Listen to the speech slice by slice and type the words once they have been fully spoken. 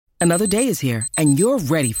Another day is here, and you're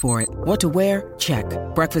ready for it. What to wear? Check.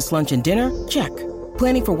 Breakfast, lunch, and dinner? Check.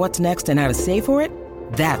 Planning for what's next and how to save for it?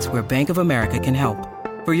 That's where Bank of America can help.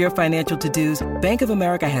 For your financial to-dos, Bank of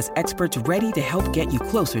America has experts ready to help get you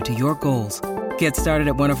closer to your goals. Get started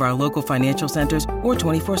at one of our local financial centers or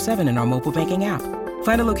 24/7 in our mobile banking app.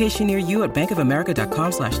 Find a location near you at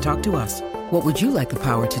bankofamerica.com/talktous. What would you like the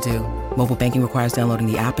power to do? Mobile banking requires downloading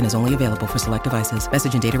the app and is only available for select devices.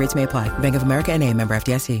 Message and data rates may apply. Bank of America N.A., member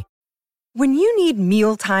FDIC. When you need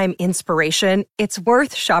mealtime inspiration, it's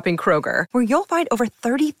worth shopping Kroger, where you'll find over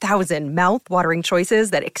 30,000 mouth-watering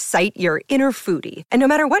choices that excite your inner foodie. And no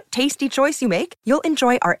matter what tasty choice you make, you'll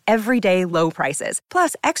enjoy our everyday low prices,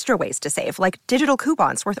 plus extra ways to save, like digital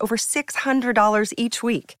coupons worth over $600 each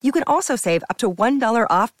week. You can also save up to $1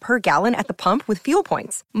 off per gallon at the pump with fuel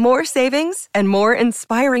points. More savings and more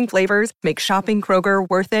inspiring flavors make shopping Kroger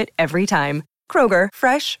worth it every time. Kroger,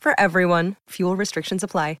 fresh for everyone. Fuel restrictions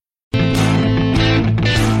apply.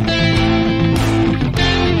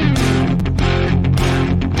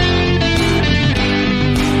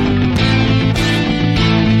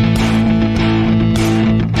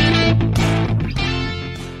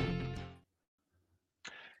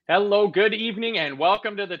 Hello, good evening, and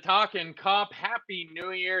welcome to the Talkin' Cop. Happy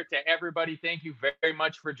New Year to everybody. Thank you very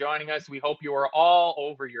much for joining us. We hope you are all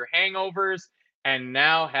over your hangovers and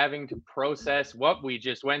now having to process what we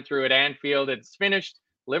just went through at Anfield. It's finished.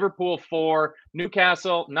 Liverpool 4,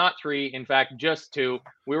 Newcastle not 3, in fact, just 2.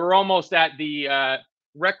 We were almost at the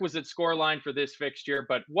requisite scoreline for this fixture,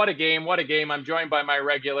 but what a game, what a game. I'm joined by my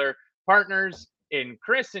regular partners in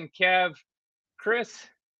Chris and Kev. Chris,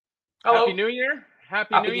 hello. Happy New Year.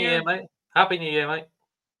 Happy New Year, mate. Happy New Year, mate.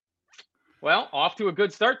 Well, off to a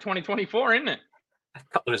good start, 2024, isn't it?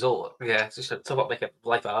 Got the result. Yeah, it's just tough about making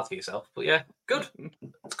life hard for yourself. But yeah, good.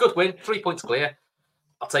 It's a good win. 3 points clear.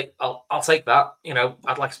 I'll take that. You know,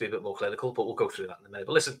 I'd like to be a bit more clinical, but we'll go through that in a minute.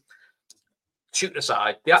 But listen, shooting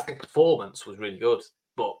aside, the actual performance was really good,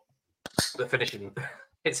 but the finishing,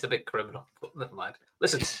 it's a bit criminal. But never mind.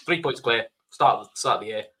 Listen, 3 points clear. Start of the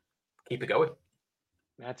year. Keep it going.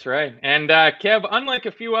 That's right. And Kev, unlike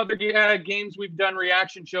a few other games we've done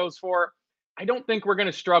reaction shows for, I don't think we're going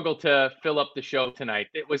to struggle to fill up the show tonight.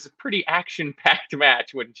 It was a pretty action-packed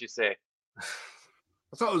match, wouldn't you say? I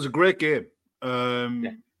thought it was a great game.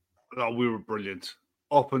 We were brilliant.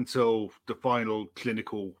 Up until the final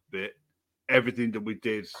clinical bit, everything that we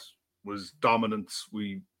did was dominance.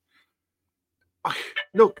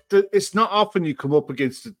 Look, it's not often you come up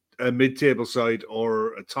against a mid-table side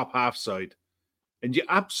or a top half side and you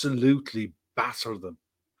absolutely batter them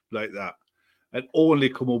like that and only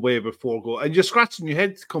come away with 4 goals. And you're scratching your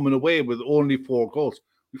head coming away with only 4 goals.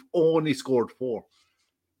 We've only scored 4.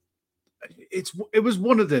 It was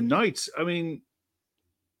one of the nights. I mean,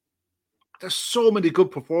 there's so many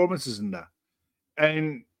good performances in that.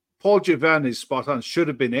 And Paul Giovanni is spot on. Should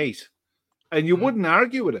have been 8. And you wouldn't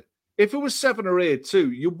argue with it. If it was 7 or 8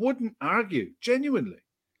 too, you wouldn't argue, genuinely.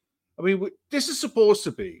 I mean, this is supposed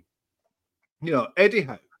to be, Eddie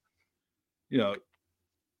Howe,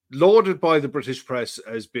 lauded by the British press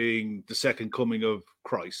as being the second coming of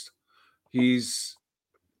Christ.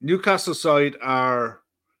 Newcastle side are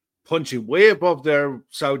punching way above their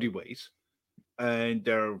Saudi weight, and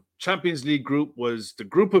their Champions League group was the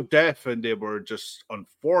group of death, and they were just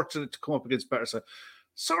unfortunate to come up against better side.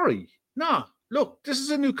 Sorry, look, this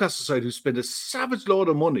is a Newcastle side who spent a savage load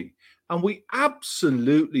of money, and we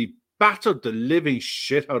absolutely battered the living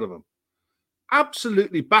shit out of them.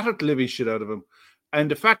 Absolutely battered the living shit out of them. And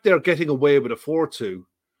the fact they're getting away with a 4-2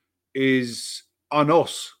 is on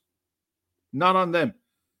us, not on them.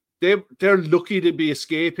 They're lucky to be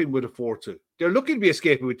escaping with a 4-2. They're lucky to be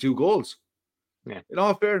escaping with 2 goals. Yeah. In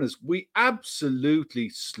all fairness, we absolutely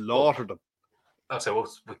slaughtered them. So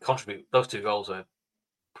we contribute. Those 2 goals are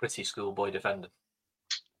pretty schoolboy defending.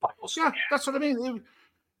 Yeah, that's what I mean.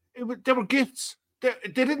 They were gifts. They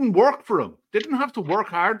didn't work for them. They didn't have to work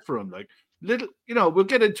hard for them. Like we'll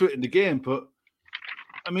get into it in the game, but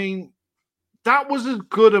I mean, that was as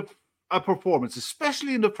good a performance,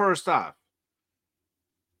 especially in the first half,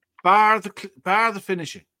 bar the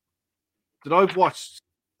finishing, that I've watched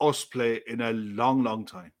us play in a long, long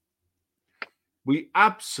time. We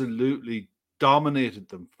absolutely dominated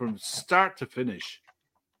them from start to finish,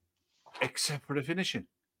 except for the finishing.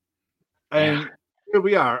 And here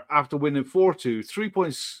we are after winning 4-2, 3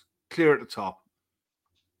 points clear at the top.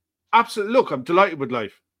 Absolutely. Look, I'm delighted with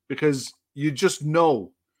life because you just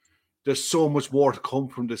know there's so much more to come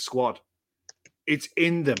from this squad. It's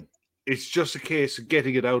in them. It's just a case of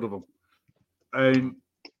getting it out of them. And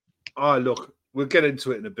look, we'll get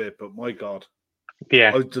into it in a bit, but my God,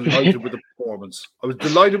 Yeah. I was delighted with the performance.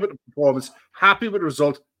 Happy with the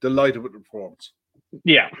result, delighted with the performance.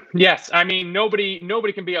 Yeah. Yes. I mean, nobody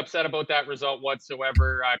can be upset about that result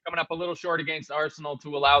whatsoever. Coming up a little short against Arsenal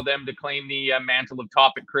to allow them to claim the mantle of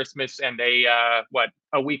top at Christmas, and they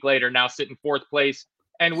a week later now sit in fourth place,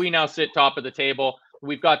 and we now sit top of the table.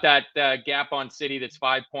 We've got that gap on City that's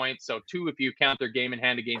 5 points, so 2 if you count their game in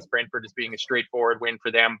hand against Brentford as being a straightforward win for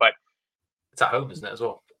them. But it's at home, isn't it, as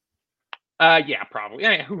well? Yeah, probably.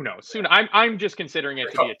 Yeah, who knows? Soon. I'm just considering it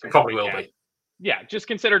to be a 2 probably point will gap. be. Yeah, just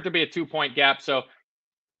consider it to be a 2 point gap. So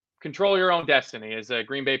control your own destiny. As a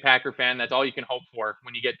Green Bay Packer fan, that's all you can hope for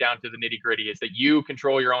when you get down to the nitty gritty, is that you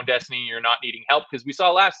control your own destiny and you're not needing help. Because we saw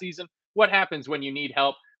last season what happens when you need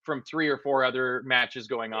help from 3 or 4 other matches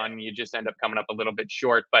going on, and you just end up coming up a little bit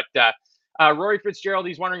short. But Rory Fitzgerald,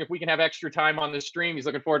 he's wondering if we can have extra time on the stream. He's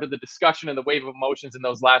looking forward to the discussion and the wave of emotions in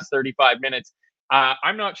those last 35 minutes.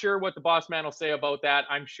 I'm not sure what the boss man will say about that.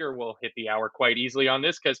 I'm sure we'll hit the hour quite easily on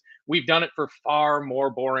this because we've done it for far more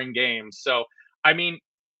boring games. So, I mean,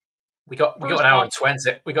 we got an hour and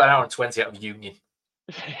 20. We got an hour and 20 out of Union.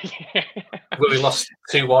 Where we lost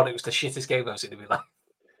 2-1. It was the shittest game I've seen in my life.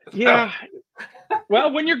 Yeah.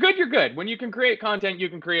 Well, when you're good, you're good. When you can create content, you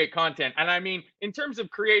can create content. And I mean, in terms of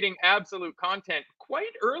creating absolute content,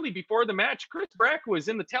 quite early before the match, Chris Brack was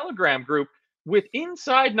in the Telegram group with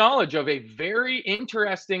inside knowledge of a very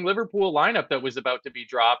interesting Liverpool lineup that was about to be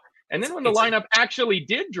dropped. And then when the lineup actually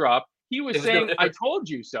did drop, he was saying, I told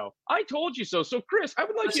you so. I told you so. So, Chris, I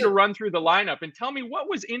would like you to run through the lineup and tell me what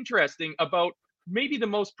was interesting about maybe the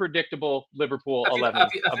most predictable Liverpool 11.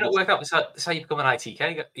 If you don't work out, that's how you become an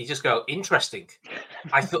ITK. You just go, interesting.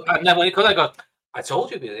 I thought, and then when I go, I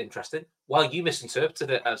told you it'd be interesting. Well, you misinterpreted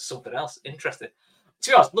it as something else. Interesting. To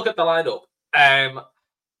be honest, look at the lineup. I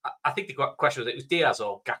think the question was, it was Diaz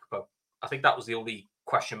or Gakpo. I think that was the only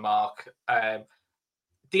question mark.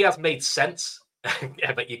 Diaz made sense.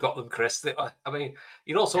 Yeah, but you got them, Chris. I mean,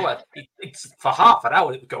 you know, so it's for half an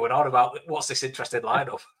hour it was going on about what's this interesting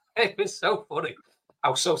lineup. It was so funny. I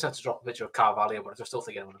was so sad to drop a picture of Carvalho, but I still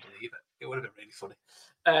think I want to believe it. It would have been really funny.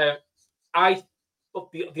 The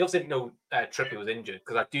others didn't know Trippier was injured,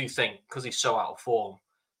 because I do think, because he's so out of form,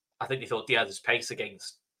 I think they thought Diaz's pace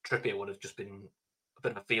against Trippier would have just been a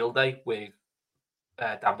bit of a field day with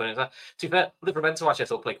Dan Burns. To be fair, Livramento actually I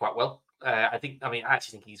thought played quite well. I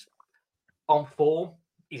actually think he's on form.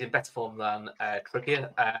 He's in better form than Trippier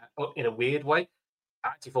in a weird way. I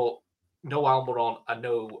actually thought no Almiron and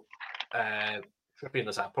no Trippier in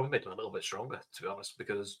the side probably made him a little bit stronger, to be honest,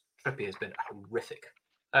 because Trippier has been horrific.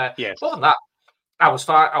 Yes. Other than that, I was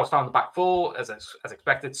fine in the back four, as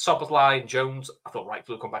expected. Szoboszlai and Jones, I thought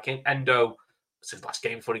rightfully come back in. Endo, it's his last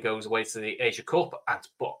game before he goes away to the Asia Cup,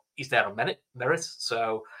 but he's there on merit.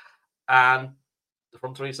 So, and the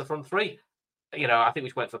front three is the front three. You know, I think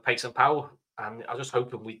we went for pace and power, and I was just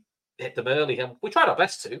hoping we hit them early. And we tried our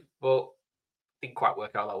best to, but it didn't quite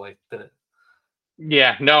work out that way, did it?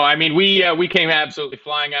 Yeah, no, I mean, we came absolutely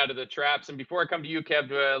flying out of the traps. And before I come to you,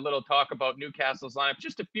 Kev, a little talk about Newcastle's lineup.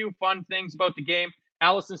 Just a few fun things about the game.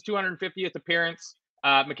 Allison's 250th appearance.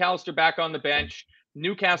 McAllister back on the bench.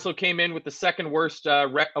 Newcastle came in with the second worst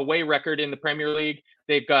away record in the Premier League.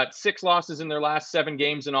 They've got 6 losses in their last 7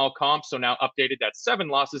 games in all comps. So now updated, that's 7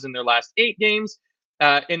 losses in their last 8 games.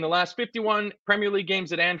 In the last 51 Premier League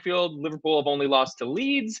games at Anfield, Liverpool have only lost to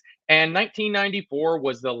Leeds, and 1994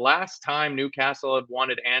 was the last time Newcastle had won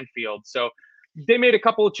at Anfield. So they made a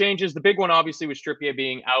couple of changes. The big one, obviously, was Trippier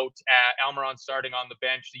being out, Almiron starting on the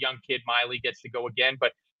bench. The young kid Miley gets to go again,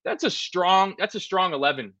 but that's a strong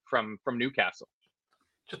 11 from Newcastle.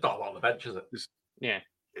 Just not a lot on the bench, is it? Yeah,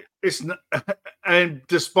 it's not, and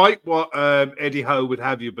despite what Eddie Howe would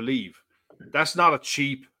have you believe, that's not a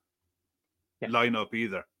cheap lineup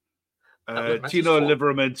either. Tino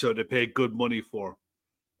Livramento, they paid good money for.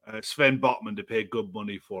 Sven Botman, they paid good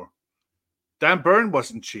money for. Dan Burn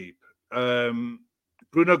wasn't cheap. Bruno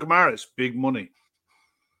Guimaraes, big money.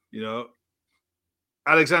 You know,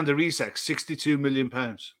 Alexander Isak, £62 million.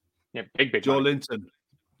 Yeah, big Joe money.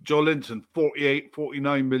 Linton,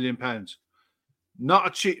 49 million pounds.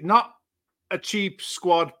 Not a cheap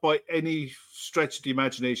squad by any stretch of the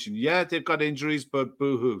imagination. Yeah, they've got injuries, but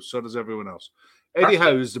boo-hoo, so does everyone else. Eddie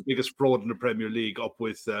Howe is the biggest fraud in the Premier League, up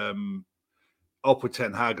with Ten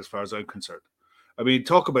Hag, as far as I'm concerned. I mean,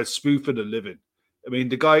 talk about spoofing a living. I mean,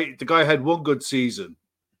 the guy had one good season,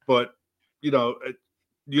 but you know,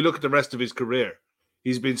 you look at the rest of his career,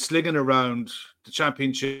 he's been slinging around the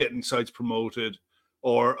Championship, getting sides promoted,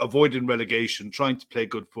 or avoiding relegation, trying to play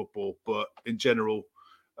good football, but in general,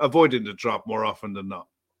 avoiding the drop more often than not.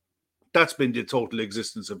 That's been the total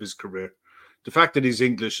existence of his career. The fact that he's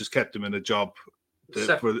English has kept him in a job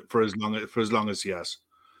for as long as he has.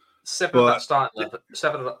 Seven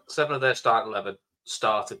of their starting 11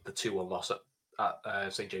 started the 2-1 loss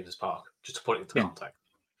at St James's Park. Just to put it into context.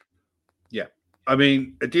 Yeah, I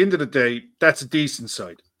mean, at the end of the day, that's a decent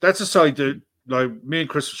side. That's a side that, like me and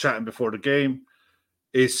Chris were chatting before the game,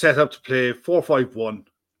 is set up to play 4-5-1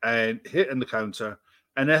 and hit in the counter,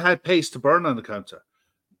 and it had pace to burn on the counter.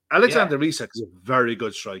 Alexander Isak is a very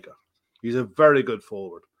good striker. He's a very good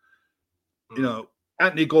forward. You know,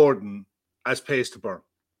 Anthony Gordon has pace to burn.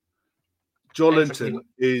 Joe Linton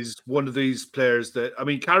is one of these players that, I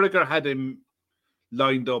mean, Carragher had him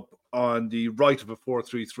lined up on the right of a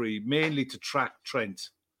 4-3-3, mainly to track Trent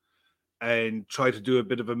and try to do a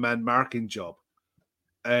bit of a man marking job.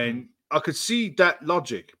 And I could see that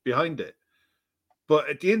logic behind it. But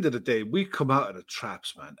at the end of the day, we come out of the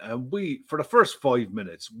traps, man. And for the first 5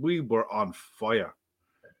 minutes, we were on fire.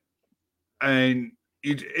 And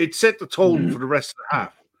it set the tone for the rest of the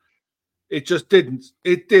half. It just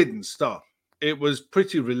didn't stop. It was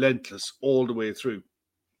pretty relentless all the way through.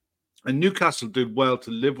 And Newcastle did well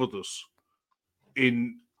to live with us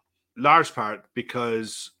in large part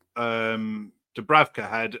because Dubravka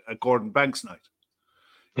had a Gordon Banks night.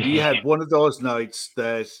 He had one of those nights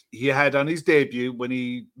that he had on his debut when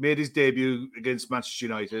he made his debut against Manchester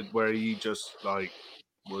United, where he just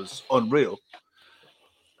was unreal.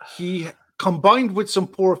 He combined with some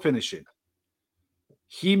poor finishing.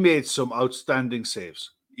 He made some outstanding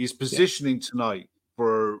saves. He's positioning tonight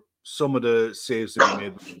for some of the saves that he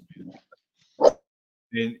made.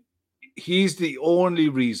 And he's the only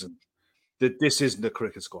reason that this isn't a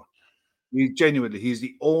cricket score. He's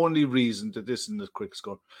the only reason that this isn't a cricket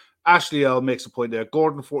score. Ashley L makes a point there.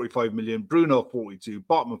 Gordon, 45 million. Bruno, 42.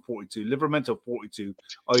 Botman, 42. Livramento, 42.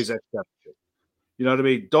 Isaac, 70. You know what I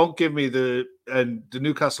mean? Don't give me the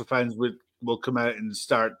Newcastle fans will come out and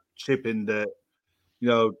start chipping the, you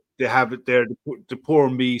know, they have it there, the poor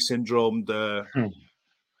me syndrome. They're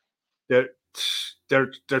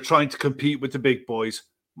trying to compete with the big boys.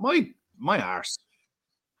 My arse.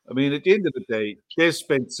 I mean, at the end of the day, they've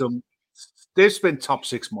spent top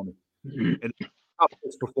six money in top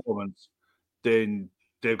six performance. Then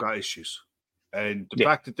they've got issues, and the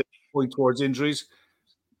fact that they're going towards injuries.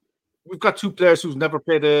 We've got two players who've never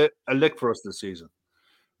played a lick for us this season.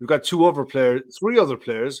 We've got three other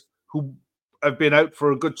players who have been out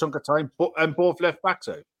for a good chunk of time, and both left backs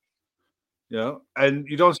out. You know, and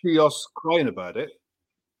you don't see us crying about it,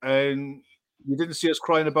 and you didn't see us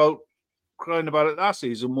crying about it last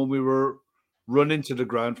season when we were run into the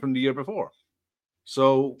ground from the year before.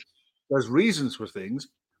 So there's reasons for things,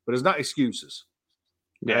 but there's not excuses.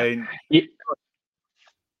 Yeah.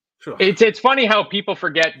 Sure. It's funny how people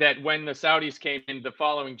forget that when the Saudis came in the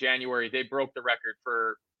following January, they broke the record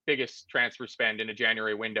for biggest transfer spend in a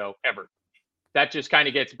January window ever. That just kind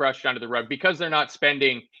of gets brushed under the rug because they're not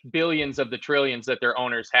spending billions of the trillions that their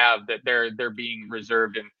owners have, that they're being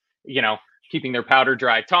reserved and, you know, keeping their powder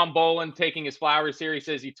dry. Tom Boland taking his flowers here. He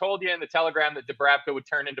says, he told you in the telegram that Dubravka would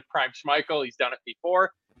turn into prime Schmeichel. He's done it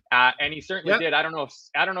before. And he certainly did. I don't know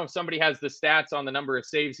if somebody has the stats on the number of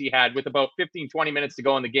saves he had. With about 15, 20 minutes to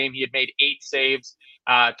go in the game, he had made 8 saves.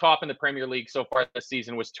 Top in the Premier League so far this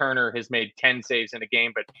season was Turner, has made 10 saves in a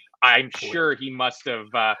game, but I'm sure he must have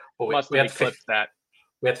eclipsed that.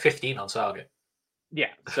 We had 15 on target. Yeah,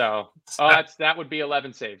 so that would be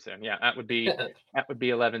 11 saves then. Yeah, that would be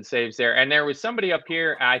 11 saves there. And there was somebody up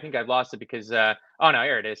here. I think I've lost it because here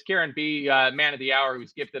it is. Kieran B, man of the hour,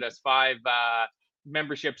 who's gifted us 5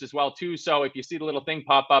 memberships as well too. So if you see the little thing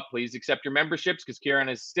pop up, please accept your memberships because Kieran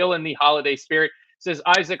is still in the holiday spirit. Says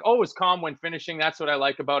Isaac always calm when finishing. That's what I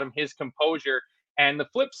like about him, his composure. And the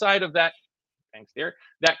flip side of that, thanks dear,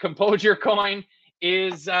 that composure coin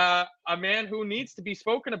is a man who needs to be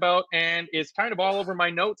spoken about and is kind of all over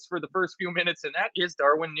my notes for the first few minutes, and that is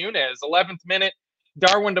Darwin Núñez. 11th minute,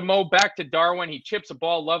 Darwin to Mo, back to Darwin. He chips a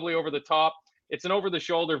ball lovely over the top. It's an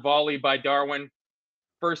over-the-shoulder volley by Darwin.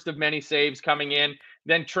 First of many saves coming in.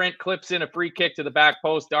 Then Trent clips in a free kick to the back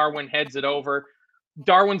post. Darwin heads it over.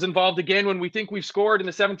 Darwin's involved again when we think we've scored in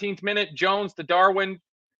the 17th minute. Jones to Darwin.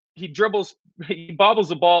 He bobbles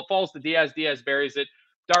the ball, falls to Diaz. Diaz buries it.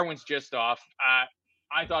 Darwin's just off.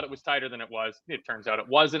 I thought it was tighter than it was. It turns out it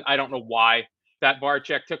wasn't. I don't know why that VAR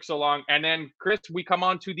check took so long. And then, Chris, we come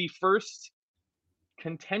on to the first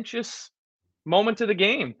contentious moment of the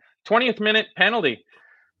game. 20th minute penalty.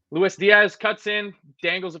 Luis Diaz cuts in,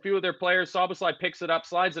 dangles a few of their players. Szoboszlai picks it up,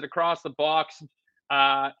 slides it across the box.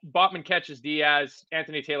 Botman catches Diaz.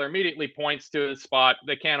 Anthony Taylor immediately points to the spot.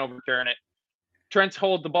 They can't overturn it. Trent's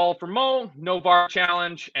hold the ball for Mo. No VAR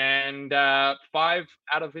challenge. And 5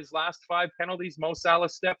 out of his last 5 penalties, Mo Salah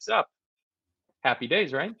steps up. happy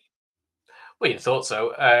days, right? Well, you thought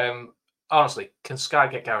so. Honestly, can Sky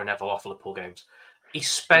get Gary Neville off Liverpool games? He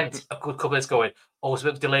spent a good couple of minutes going, oh, it's a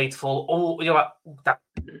bit delayed fall. Oh, you know that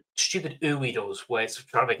stupid ooh he does, where it's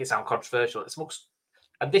trying to make it sound controversial.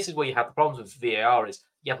 And this is where you have the problems with VAR is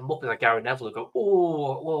you have muppets like Gary Neville who go,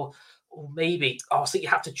 oh, well, maybe. Oh, so you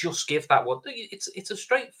have to just give that one. It's a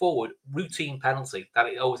straightforward routine penalty that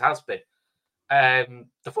it always has been.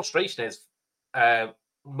 The frustration is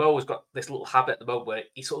Mo has got this little habit at the moment where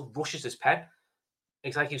he sort of rushes his pen.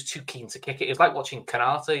 It's like he was too keen to kick it. It's like watching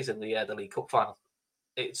Canates in the League Cup final.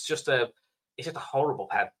 It's just a horrible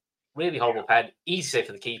pen, really horrible pen. Easy save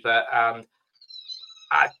for the keeper, and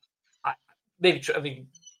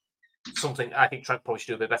something I think Trent probably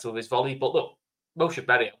should do a bit better with his volley. But look, Mo should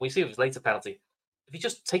bury it. We see with his later penalty, if he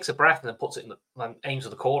just takes a breath and then puts it and aims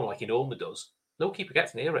at the corner like he normally does, no keeper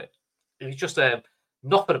gets near it. It was just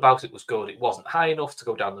nothing about it was good. It wasn't high enough to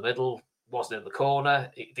go down the middle. Wasn't in the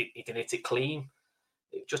corner. It didn't hit it clean.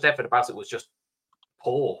 Just everything about it was just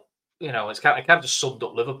poor. You know, it kind of just summed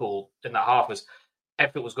up Liverpool in that half. Was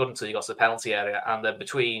everything was good until you got to the penalty area, and then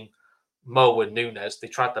between Mo and Nunes, they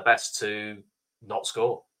tried their best to not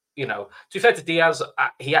score. You know, to be fair to Diaz,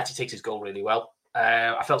 he actually takes his goal really well.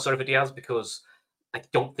 I felt sorry for Diaz because I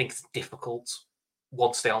don't think it's difficult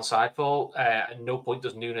one to stay on side for. At no point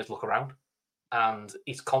does Nunes look around, and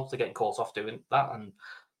he's constantly getting caught off doing that. And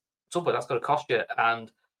at some point, that's going to cost you.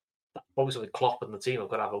 And that's probably something Klopp and the team have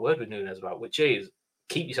got to have a word with Nunes about, which is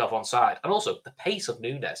keep yourself on side. And also the pace of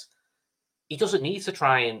Nunes. He doesn't need to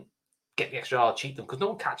try and get the extra yard, cheat them, because no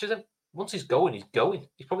one catches him. Once he's going, he's going.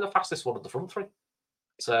 He's probably the fastest one of the front three.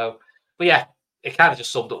 So, but yeah, it kind of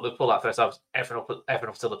just summed up Liverpool that first half. Everyone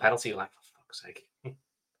up till the penalty. You're like, for fuck's sake.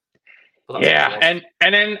 Yeah, and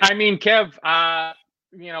then I mean, Kev,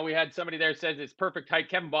 you know, we had somebody there says it's perfect height.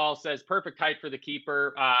 Kevin Ball says perfect height for the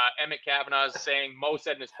keeper. Emmett Kavanaugh is saying Mo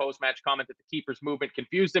said in his post-match comment that the keeper's movement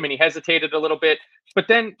confused him and he hesitated a little bit. But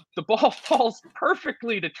then the ball falls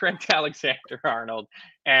perfectly to Trent Alexander-Arnold.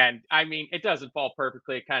 And I mean, it doesn't fall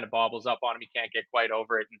perfectly. It kind of bobbles up on him. He can't get quite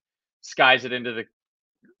over it and skies it into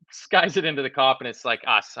the cop. And it's like,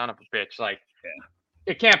 son of a bitch. Like,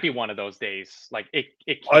 It can't be one of those days. Like, it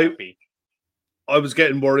can't be. I was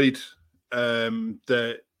getting worried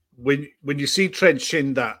that when you see Trent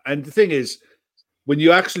shin that, and the thing is, when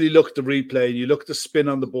you actually look at the replay and you look at the spin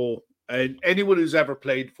on the ball, and anyone who's ever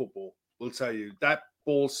played football will tell you that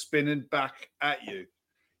ball spinning back at you,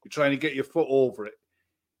 you're trying to get your foot over it.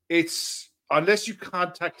 It's unless you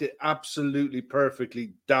contact it absolutely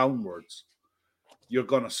perfectly downwards, you're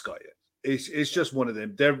gonna sky it. It's just one of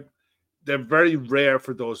them. They're very rare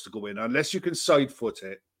for those to go in unless you can side foot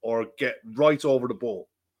it or get right over the ball.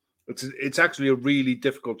 It's actually a really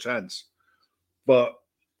difficult chance. But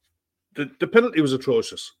the penalty was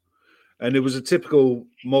atrocious. And it was a typical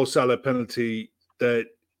Mo Salah penalty that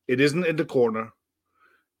it isn't in the corner.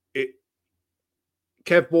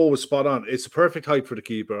 Kev Ball was spot on. It's the perfect height for the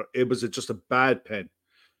keeper. It was just a bad pen.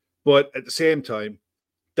 But at the same time,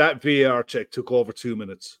 that VAR check took over 2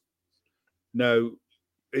 minutes. Now,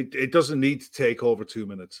 it doesn't need to take over 2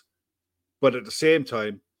 minutes. But at the same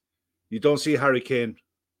time, you don't see Harry Kane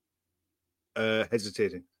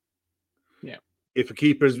hesitating. Yeah. If a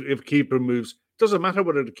keeper moves, doesn't matter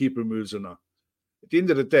whether the keeper moves or not. At the end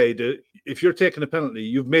of the day, if you're taking a penalty,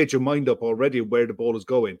 you've made your mind up already where the ball is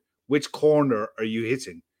going. Which corner are you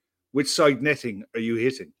hitting? Which side netting are you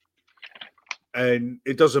hitting? And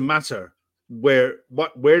it doesn't matter where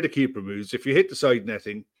the keeper moves. If you hit the side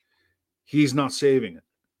netting, he's not saving it.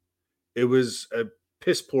 It was a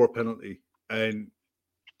piss poor penalty, and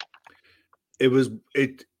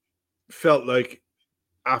it felt like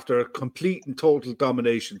after a complete and total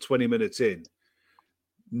domination 20 minutes in,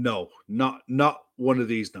 no, not one of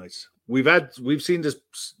these nights. We've seen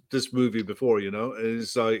this movie before, you know, and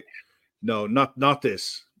it's like, no, not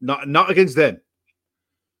this. Not against them.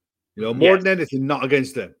 You know, more than anything, not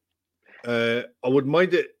against them. I would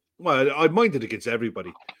mind it. Well, I'd mind it against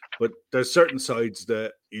everybody, but there's certain sides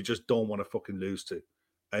that you just don't want to fucking lose to,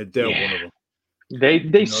 and they're one of them.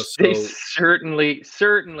 They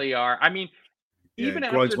certainly are. I mean, even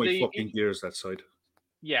it grinds after my fucking gears that side.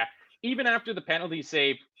 Yeah, even after the penalty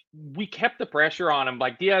save, we kept the pressure on him.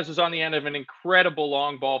 Like Diaz was on the end of an incredible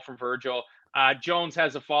long ball from Virgil. Jones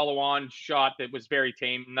has a follow-on shot that was very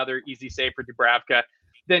tame. Another easy save for Dubravka.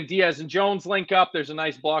 Then Diaz and Jones link up. There's a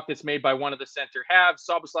nice block that's made by one of the center halves.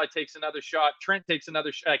 Szoboszlai takes another shot. Trent takes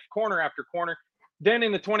another shot, corner after corner. Then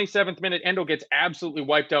in the 27th minute, Endo gets absolutely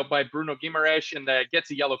wiped out by Bruno Guimaraes and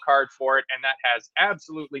gets a yellow card for it. And that has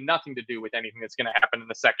absolutely nothing to do with anything that's going to happen in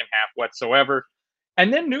the second half whatsoever.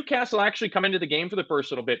 And then Newcastle actually come into the game for the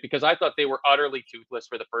first little bit because I thought they were utterly toothless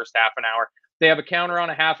for the first half an hour. They have a counter on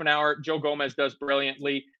a half an hour. Joe Gomez does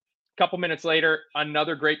brilliantly. A couple minutes later,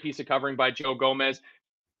 another great piece of covering by Joe Gomez.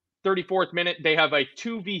 34th minute, they have a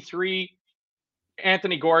 2v3.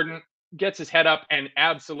 Anthony Gordon gets his head up and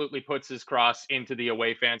absolutely puts his cross into the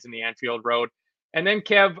away fans in the Anfield Road. And then,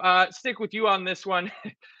 Kev, stick with you on this one.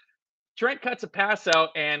 Trent cuts a pass out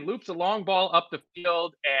and loops a long ball up the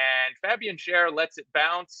field, and Fabian Schär lets it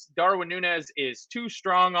bounce. Darwin Núñez is too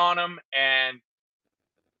strong on him, and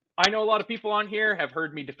I know a lot of people on here have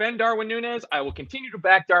heard me defend Darwin Núñez. I will continue to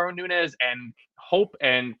back Darwin Núñez and hope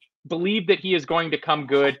and believe that he is going to come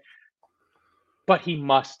good, but he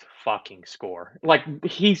must fucking score. Like,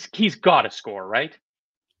 he's got to score, right?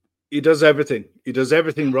 He does everything. He does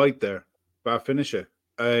everything right there, bar finisher.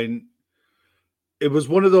 And it was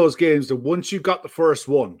one of those games that once you got the first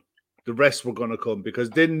one, the rest were going to come,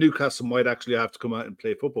 because then Newcastle might actually have to come out and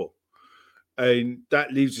play football. And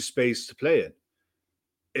that leaves you space to play in.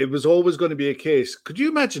 It was always going to be a case. Could you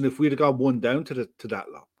imagine if we'd have gone one down to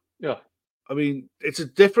that long? Yeah. I mean, it's a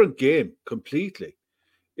different game completely.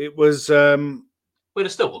 It was... We'd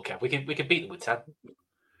have still won, Kev. We can beat them with 10.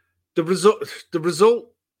 The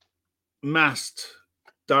result masked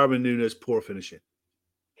Darwin Núñez' poor finishing.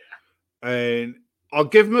 And I'll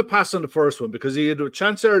give him a pass on the first one because he had a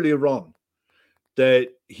chance earlier on that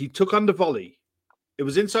he took on the volley. It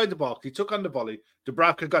was inside the box. He took on the volley.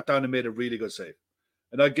 Dubravka got down and made a really good save.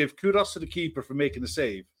 And I give kudos to the keeper for making the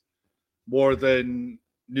save more than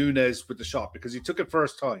Núñez with the shot, because he took it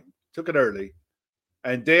first time, took it early,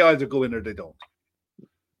 and they either go in or they don't.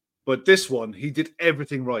 But this one, he did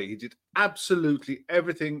everything right. He did absolutely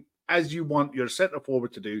everything as you want your centre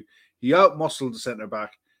forward to do. He out-muscled the centre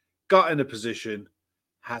back, got in a position,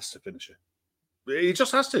 has to finish it. He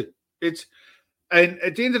just has to. And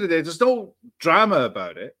at the end of the day, there's no drama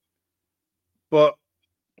about it. But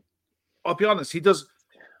I'll be honest, he does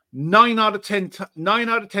 9 out of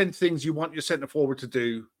 10 things you want your centre forward to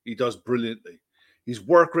do, he does brilliantly. His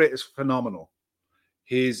work rate is phenomenal.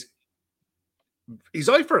 His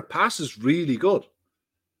eye for a pass is really good.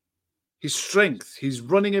 His strength, he's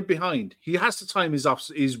running in behind. He has to time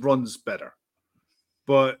his runs better.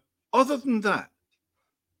 But other than that,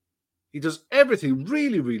 he does everything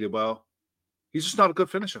really, really well. He's just not a good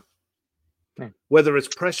finisher. Whether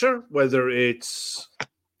it's pressure, whether it's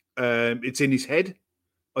in his head,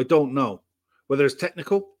 I don't know. Whether it's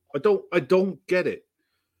technical, I don't get it.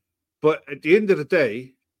 But at the end of the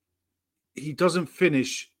day, he doesn't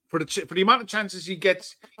finish for the amount of chances he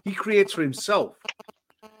gets. He creates for himself.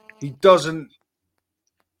 He doesn't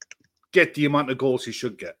get the amount of goals he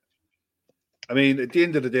should get. I mean, at the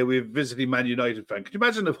end of the day, we're visiting Man United fan. Can you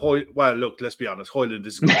imagine if well, look, let's be honest, Højlund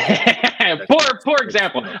is poor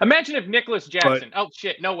example. Imagine if Nicholas Jackson.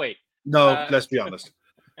 No, wait. No, let's be honest.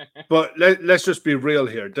 But let's just be real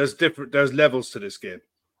here. There's levels to this game.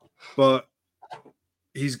 But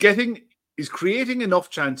he's creating enough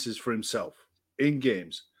chances for himself in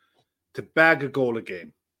games to bag a goal a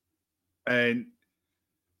game. And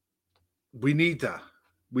we need that.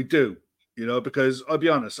 We do, because I'll be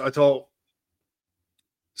honest, I thought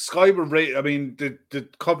Sky were the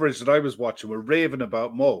coverage that I was watching were raving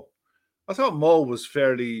about Mo. I thought Mo was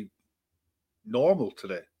fairly normal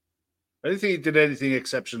today. I didn't think he did anything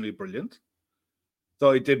exceptionally brilliant.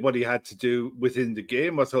 Thought he did what he had to do within the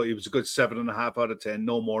game. I thought he was a good 7.5 out of 10,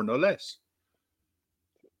 no more, no less.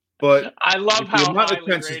 But I love how highly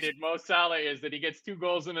rated Mo Salah is, that he gets 2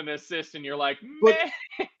 goals and an assist, and you're like, meh.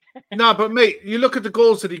 No, but mate, you look at the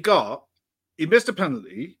goals that he got. He missed a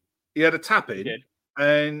penalty. He had a tap in,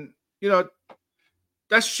 and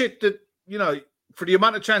that's shit that for the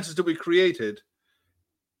amount of chances that we created,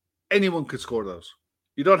 anyone could score those.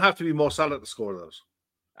 You don't have to be Mo Salah to score those.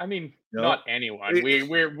 I mean, not anyone.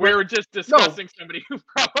 We're just discussing somebody who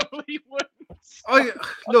probably wouldn't.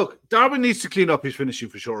 Look, Darwin needs to clean up his finishing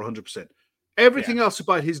for sure, 100%. Everything else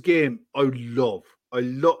about his game, I love.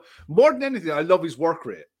 More than anything, I love his work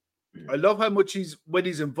rate. I love how much when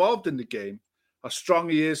he's involved in the game, how strong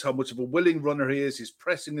he is, how much of a willing runner he is. His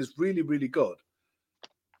pressing is really, really good.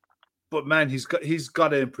 But man, he's got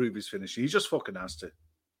to improve his finishing. He just fucking has to.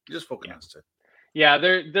 Has to. Yeah,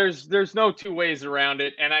 there's no two ways around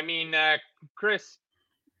it. And I mean, Chris,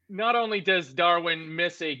 not only does Darwin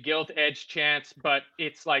miss a gilt-edged chance, but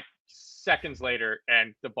it's like seconds later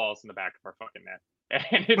and the ball's in the back of our fucking net.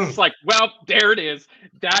 And it's like, well, there it is.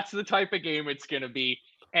 That's the type of game it's going to be.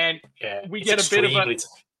 And we get a bit of a...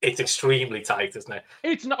 It's extremely tight, isn't it?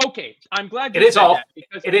 It's not... Okay, I'm glad you said that.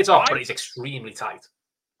 It is off, but it's extremely tight.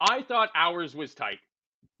 I thought ours was tight.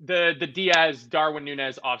 the Diaz Darwin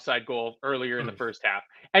Núñez offside goal earlier in the first half.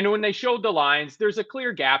 And when they showed the lines, there's a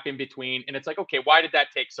clear gap in between. And it's like, okay, why did that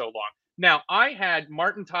take so long? Now, I had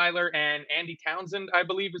Martin Tyler and Andy Townsend, I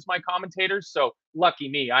believe, as my commentators. So lucky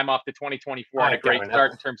me, I'm off to 2024 on a great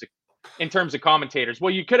start in terms of commentators.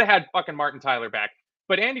 Well, you could have had fucking Martin Tyler back.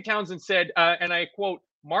 But Andy Townsend said, and I quote,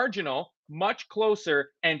 marginal, much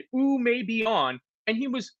closer, and maybe on. And he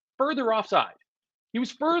was further offside. He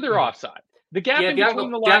was further offside. The gap in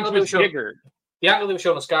between the lines was bigger. The angle they were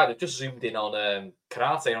showing on Sky, they've just zoomed in on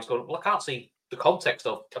Karate, and I was going, well, I can't see the context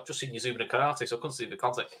of. I've just seen you zooming in Karate, so I couldn't see the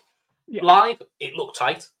context. Yeah. Live, it looked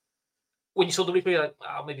tight. When you saw the replay, like,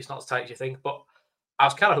 maybe it's not as tight as you think, but I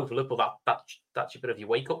was kind of hoping Liverpool that's a bit of your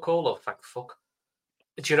wake up call, or thank fuck.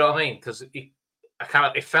 Do you know what I mean? Because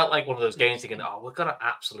it felt like one of those games thinking, we're gonna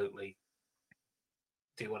absolutely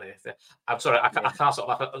do what it is. I'm sorry, I can't stop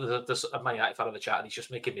laughing. There's a Man United fan in the chat, and he's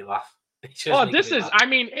just making me laugh. It's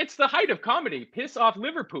the height of comedy. Piss off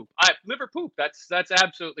Liverpool. Liverpool. That's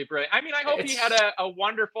absolutely brilliant. I mean, I hope he had a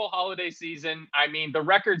wonderful holiday season. I mean, the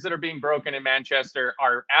records that are being broken in Manchester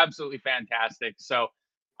are absolutely fantastic. So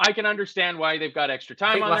I can understand why they've got extra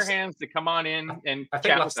time on their hands to come on in and I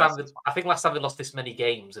think last time they lost this many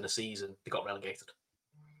games in a season, they got relegated.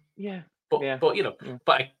 Yeah. But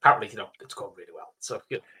apparently, it's gone really well. So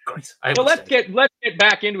great. Well, let's get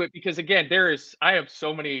back into it, because again, I have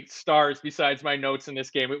so many stars besides my notes in this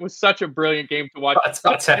game. It was such a brilliant game to watch. It's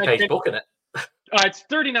got a 10-page book in it. It's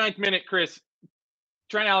 39th minute, Chris.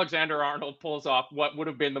 Trent Alexander-Arnold pulls off what would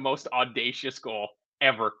have been the most audacious goal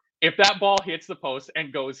ever. If that ball hits the post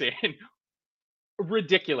and goes in,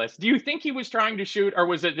 ridiculous. Do you think he was trying to shoot, or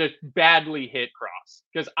was it a badly hit cross?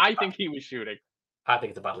 Because I think he was shooting. I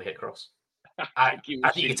think it's a badly hit cross. I think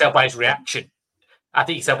you can tell by his reaction. I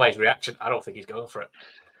don't think he's going for it.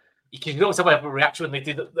 You can tell by the reaction when they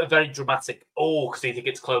did a very dramatic, because they think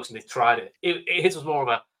it's close and they've tried it. His was more of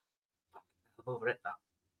a, I'm over it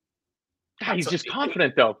now. He's just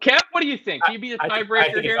confident, though. Cap, what do you think? He'd be a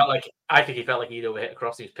tiebreaker here? I think he felt like he'd overhit a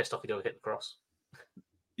cross. He was pissed off he'd overhit the cross.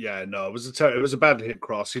 Yeah, no, it was a badly hit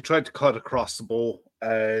cross. He tried to cut across the ball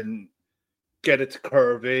and get it to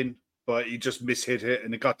curve in, but he just mishit it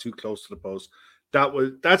and it got too close to the post.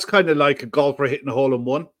 That's kind of like a golfer hitting a hole in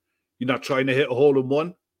one. You're not trying to hit a hole in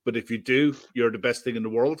one, but if you do, you're the best thing in the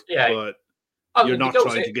world. Yeah, but you're not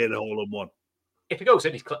trying to get a hole in one. If he goes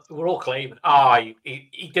in, we're all claiming.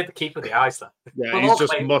 He did the keeper the eyes there. Yeah, he's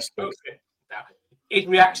just mustard. His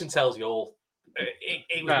reaction tells you all.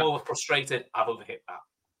 It was more frustrated. I've overhit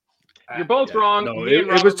that. You're both wrong. No, it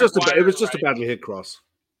was just a badly hit cross.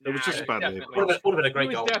 It was just a badly hit cross. Would have been a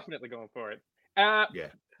great goal. He was definitely going for it.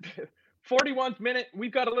 41th minute,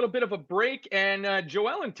 we've got a little bit of a break, and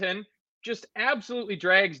Joelinton just absolutely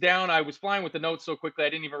drags down. I was flying with the notes so quickly, I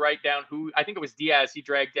didn't even write down who. I think it was Diaz he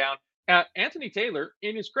dragged down. Anthony Taylor,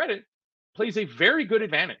 in his credit, plays a very good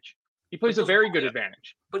advantage. He plays a very good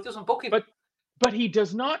advantage. But he doesn't book him. But he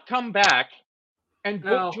does not come back and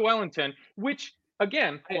book Joelinton, which,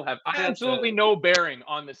 again, will have absolutely no bearing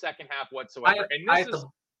on the second half whatsoever.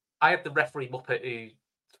 I have the referee Muppet who's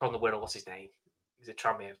from the Wirral. What's his name? He's a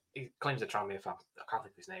Tranmere. He claims a Tranmere fan. I can't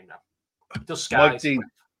think of his name now. He does Sky.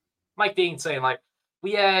 Mike Dean saying like,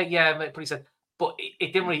 well, yeah, but he said, but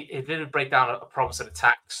it didn't break down a promising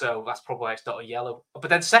attack, so that's probably why it's not a yellow. But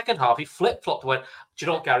then second half, he flip-flopped and went, do you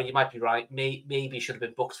know what, Gary, you might be right. Maybe he should have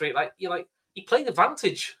been booked for it. He played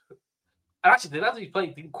advantage. And actually, the advantage he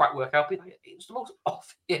played didn't quite work out. But it was the most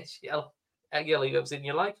obvious yellow you've ever seen in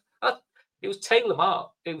your life. It was Taylor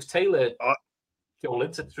Mark. It was Taylor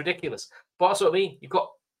Joelinton. It's ridiculous. But that's what I mean.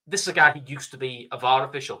 This is a guy who used to be a VAR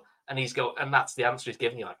official, and and that's the answer he's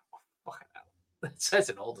giving you. Like, oh, fucking hell. It says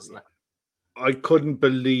it all, doesn't it? I couldn't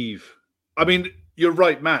believe. I mean, you're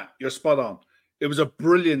right, Matt. You're spot on. It was a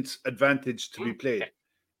brilliant advantage to be played,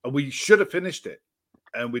 and we should have finished it,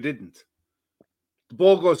 and we didn't. The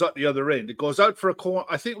ball goes out the other end. It goes out for a corner.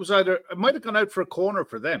 I think it might have gone out for a corner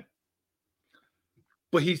for them,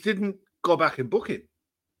 but he didn't go back and book it.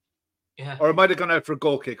 Yeah. Or it might have gone out for a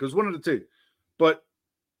goal kick. It was one of the two. But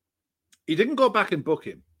he didn't go back and book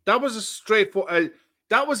him. That was a straightforward...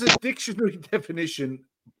 that was a dictionary definition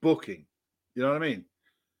booking. You know what I mean?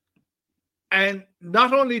 And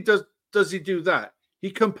not only does he do that,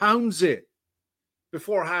 he compounds it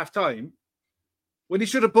before halftime when he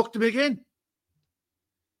should have booked him again.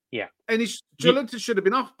 Yeah. And Joelinton should have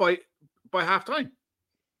been off by halftime.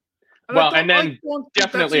 And then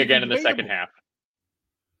definitely again in the second half.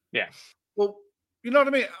 Yeah. Well, you know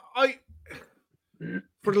what I mean?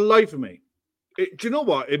 For the life of me, do you know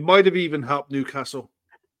what? It might have even helped Newcastle.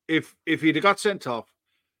 If he'd have got sent off,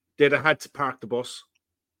 they'd have had to park the bus.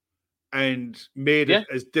 and made it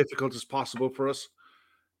as difficult as possible for us.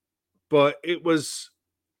 But it was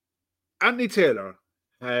Anthony Taylor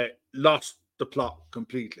lost the plot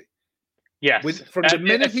completely. Yes. From the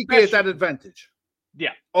minute he gave that advantage.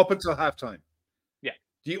 Yeah. Up until halftime. Yeah.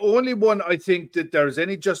 The only one I think that there's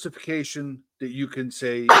any justification that you can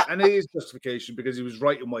say, and it is justification because he was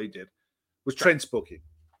right in what he did, was Trent's booking.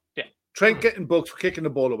 Yeah. Trent getting booked for kicking the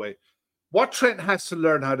ball away. What Trent has to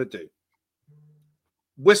learn how to do,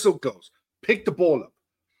 whistle goes, pick the ball up,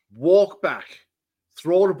 walk back,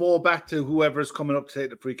 throw the ball back to whoever is coming up to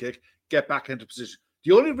take the free kick, get back into position.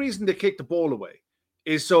 The only reason they kick the ball away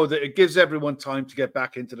is so that it gives everyone time to get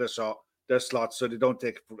back into their slots so they don't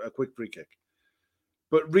take a quick free kick.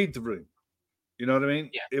 But read the room. You know what I mean?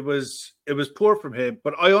 Yeah. It was poor from him,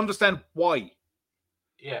 but I understand why.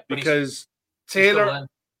 Yeah. Because Taylor...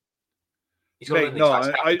 He's got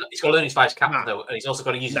to learn his vice captain, though, and he's also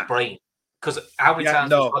got to use his brain. Because how many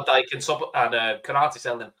times was Van Dijk and Karate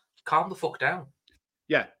telling him, calm the fuck down?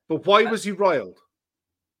 Yeah, but why was he riled?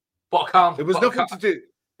 It was nothing to do.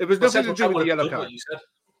 It was nothing to do with the yellow card.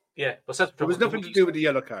 Yeah, but it was nothing to do with the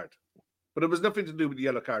yellow card. But it was nothing to do with the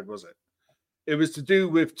yellow card, was it? It was to do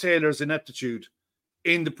with Taylor's ineptitude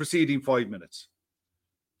in the preceding 5 minutes.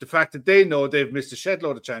 The fact that they know they've missed a shed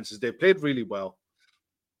load of chances, they've played really well,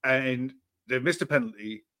 and they've missed a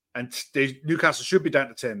penalty, and Newcastle should be down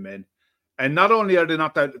to 10 men. And not only are they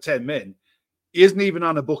not down to 10 men, he isn't even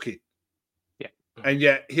on a booking. Yeah. And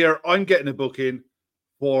yet here I'm getting a booking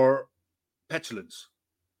for petulance.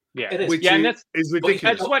 Yeah. Which is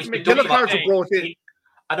ridiculous. That's what yellow cards are brought in.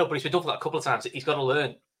 I know, but he's been done for that a couple of times. He's got to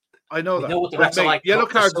learn. I know that. You know what the refs are like. Yellow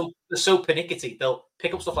cards. They're so pernickety. They'll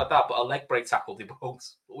pick up stuff like that, but a leg break tackle, they won't.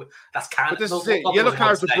 That's kind of... But this is it. Yellow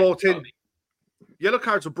cards are brought in. Yellow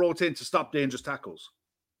cards are brought in to stop dangerous tackles.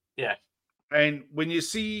 Yeah. And when you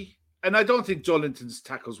see... And I don't think Joe Linton's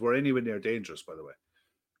tackles were anywhere near dangerous, by the way.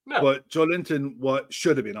 No. But Joe Linton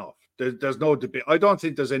should have been off. There's no debate. I don't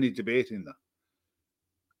think there's any debate in that.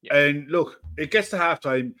 Yeah. And look, it gets to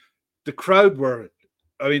halftime. The crowd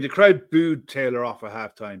booed Taylor off at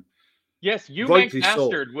halftime. Yes, you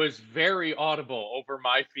Bastard was very audible over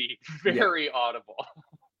my feed. Very audible.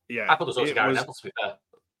 Yeah. I thought it was Gary Neville, to be fair.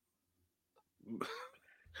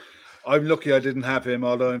 I'm lucky I didn't have him,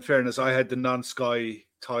 although in fairness, I had the non-Sky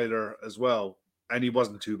Tyler as well, and he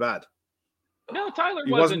wasn't too bad. No, Tyler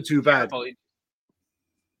wasn't too bad.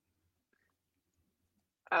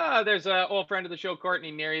 There's an old friend of the show,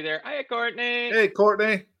 Courtney Neary there. Hi, Courtney. Hey,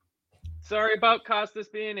 Courtney. Sorry about Costas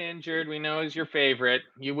being injured. We know he's your favorite.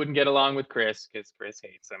 You wouldn't get along with Chris because Chris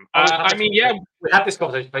hates him. We had this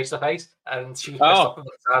conversation face to face, and she was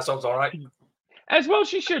so it's all right. As well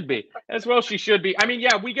she should be. I mean,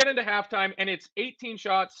 we get into halftime, and it's 18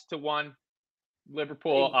 shots to 1.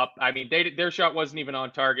 Liverpool up. I mean, their shot wasn't even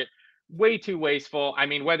on target. Way too wasteful. I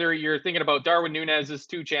mean, whether you're thinking about Darwin Núñez's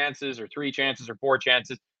 2 chances or 3 chances or 4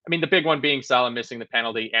 chances, I mean, the big one being Salah missing the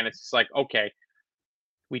penalty, and it's just like, okay,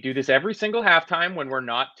 we do this every single halftime when we're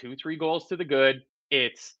not 2-3 goals to the good.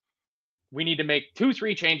 We need to make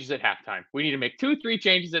 2-3 changes at halftime.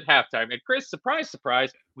 And Chris, surprise,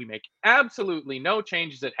 surprise, we make absolutely no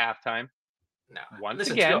changes at halftime. No. Once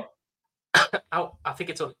again. I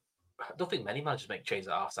don't think many managers make changes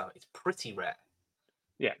at halftime. It's pretty rare.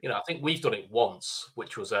 Yeah. You know, I think we've done it once,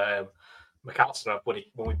 which was McAllister when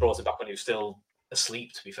we brought him back when he was still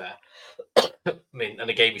asleep, to be fair. I mean, and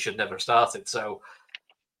a game he should never have started. So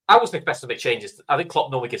I wasn't expecting to make changes. I think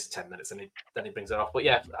Klopp normally gives it 10 minutes and then he brings it off. But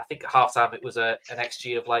yeah, I think at halftime it was an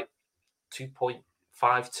XG of like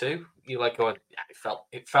 2.52. You're like going, yeah,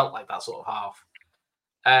 it felt like that sort of half.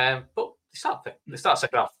 But they start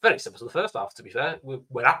second half very similar to the first half, to be fair.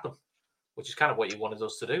 We're at them, which is kind of what you wanted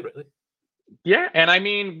us to do, really. Yeah, and I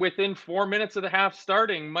mean, within 4 minutes of the half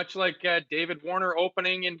starting, much like David Warner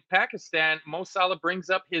opening in Pakistan, Mo Salah brings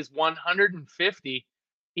up his 150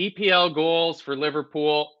 EPL goals for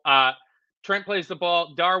Liverpool. Trent plays the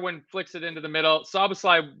ball. Darwin flicks it into the middle.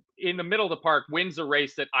 Szoboszlai, in the middle of the park, wins a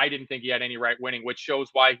race that I didn't think he had any right winning, which shows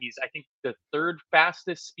why he's, I think, the 3rd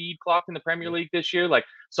fastest speed clock in the Premier League this year. Like,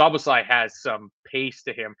 Szoboszlai has some pace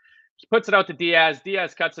to him. He puts it out to Diaz.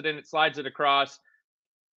 Diaz cuts it in. It slides it across.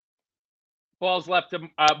 Ball's left to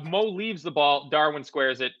Mo leaves the ball. Darwin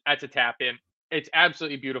squares it. That's a tap in. It's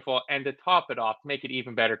absolutely beautiful. And to top it off, to make it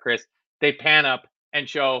even better, Chris, they pan up and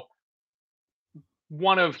show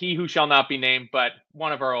one of he who shall not be named, but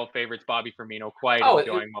one of our old favorites, Bobby Firmino,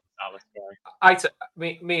 enjoying Mo Salah's story.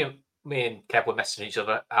 Me and Kev were messaging each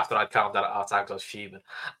other after I'd calmed down at our time because I was fuming.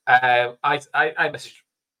 I messaged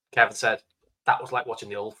Kev and said that was like watching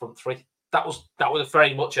the old front three. That was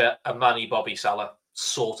very much a Manny Bobby Salah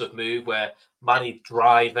sort of move where Manny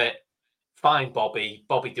drive it, find Bobby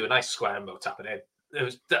do a nice square and tap it in. It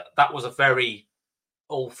was that was a very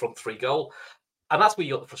all front three goal, and that's where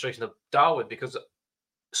you got the frustration of Darwin, because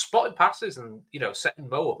spotting passes and setting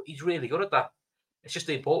Mo up, he's really good at that. It's just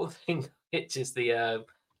the important thing, which is the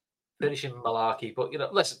finishing malarkey. But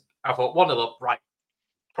listen, I thought 1-0 up, right?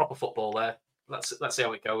 Proper football there. Let's see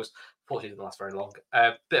how it goes. Fortunately, it didn't last very long.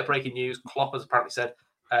 Bit of breaking news: Klopp has apparently said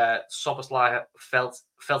Szoboszlai felt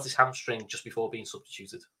his hamstring just before being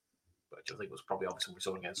substituted, which I think was probably obvious when we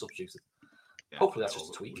saw him getting substituted. Yeah, hopefully, that's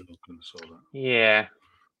just a tweak. Yeah,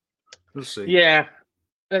 we'll see. Yeah,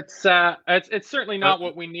 it's certainly not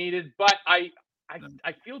what we needed, but I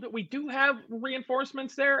feel that we do have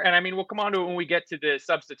reinforcements there, and I mean we'll come on to it when we get to the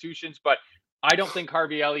substitutions, but I don't think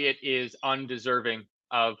Harvey Elliott is undeserving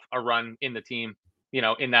of a run in the team,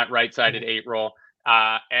 in that right-sided 8 role.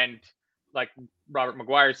 And like Robert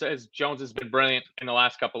Maguire says, Jones has been brilliant in the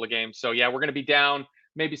last couple of games. So yeah, we're going to be down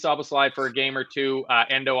maybe Szoboszlai for a game or two,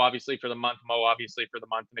 Endo obviously for the month, Mo obviously for the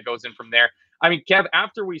month, and it goes in from there. I mean, Kev,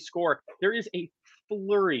 after we score, there is a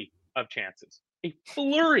flurry of chances,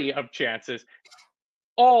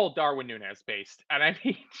 all Darwin Núñez based. And I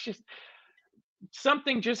mean, just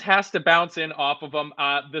something just has to bounce in off of them.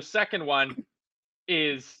 The second one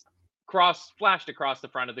is flashed across the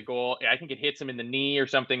front of the goal. I think it hits him in the knee or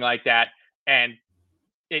something like that, and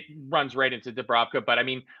it runs right into Dubravka. But I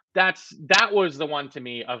mean, that was the one to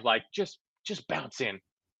me of like just bounce in,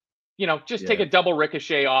 take a double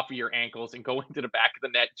ricochet off of your ankles and go into the back of the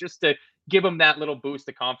net just to give them that little boost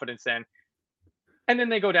of confidence. And then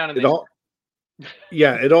they go down and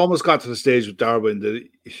it almost got to the stage with Darwin that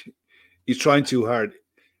he's trying too hard.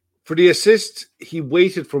 For the assist, he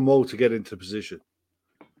waited for Mo to get into position.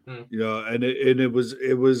 And it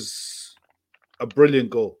was a brilliant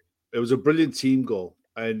goal. It was a brilliant team goal.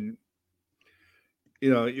 And,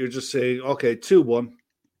 you're just saying, okay, 2-1,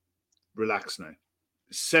 relax now.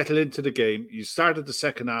 Settle into the game. You started the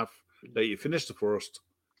second half, you finished the first.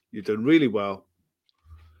 You've done really well.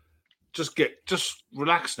 Just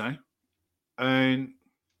relax now. And,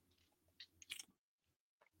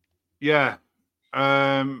 yeah.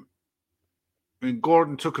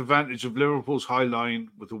 Gordon took advantage of Liverpool's high line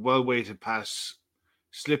with a well-weighted pass,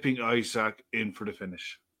 slipping Isaac in for the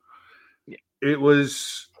finish. Yeah. It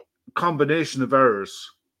was a combination of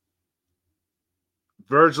errors.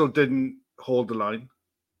 Virgil didn't hold the line.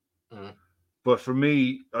 But for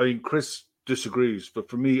me, I mean, Chris disagrees, but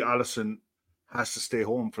for me, Alisson has to stay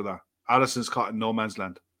home for that. Alisson's caught in no man's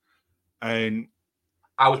land. And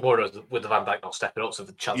I was more with the Van Dijk not stepping up, so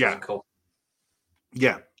the chance doesn't come.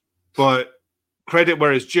 Yeah, but credit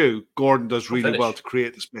where it's due, Gordon does really well to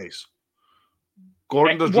create the space.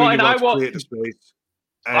 Gordon does really well to create the space.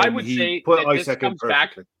 And I would say put that Isaac in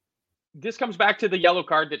perfectly. This comes back to the yellow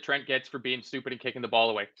card that Trent gets for being stupid and kicking the ball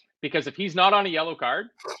away. Because if he's not on a yellow card,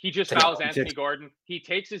 he just fouls Anthony Gordon. He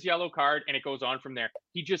takes his yellow card, and it goes on from there.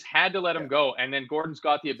 He just had to let him go, and then Gordon's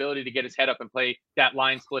got the ability to get his head up and play that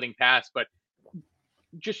line-splitting pass. But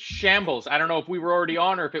just shambles. I don't know if we were already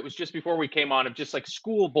on or if it was just before we came on, of just like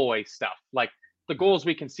schoolboy stuff. Like the goals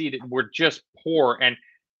we conceded were just poor, and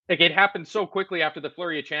like it happened so quickly after the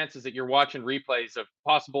flurry of chances that you're watching replays of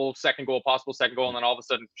possible second goal, and then all of a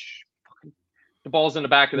sudden the ball's in the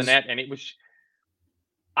back of the net. And it was,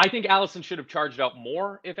 I think Alisson should have charged out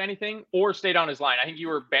more, if anything, or stayed on his line. I think you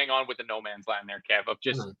were bang on with the no man's land there, Kev, of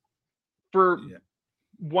just for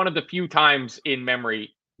one of the few times in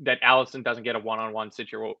memory that Alisson doesn't get a one-on-one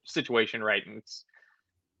situation right, and it's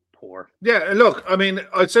poor. Yeah, look, I mean,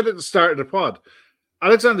 I said at the start of the pod,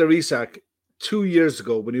 Alexander Isak 2 years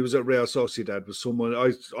ago when he was at Real Sociedad was someone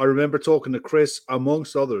I remember talking to Chris,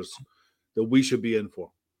 amongst others, that we should be in for.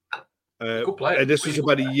 Good player. And this was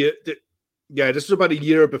about a year. This was about a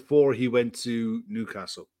year before he went to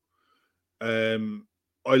Newcastle. I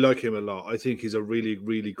like him a lot. I think he's a really,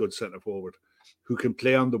 really good centre forward who can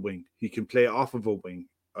play on the wing. He can play off of a wing.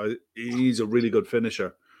 He's a really good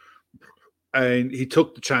finisher, and he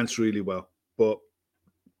took the chance really well. But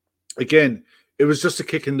again, it was just a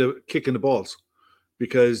kick in the balls,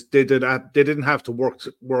 because they didn't have to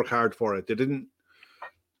work hard for it. They didn't,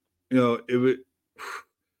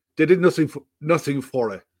 they did nothing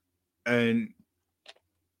for it, and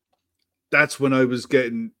that's when I was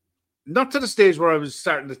getting not to the stage where I was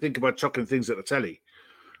starting to think about chucking things at the telly,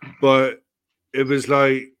 but it was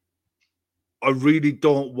like, I really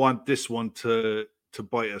don't want this one to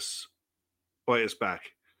bite us back.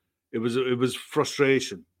 It was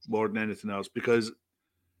frustration more than anything else, because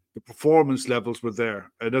the performance levels were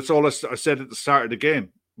there, and that's all I said at the start of the game.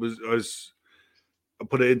 I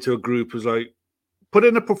put it into a group, was like, put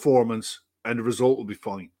in a performance and the result will be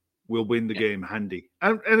fine. we'll win the game handy.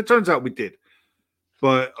 And it turns out we did.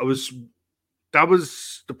 But that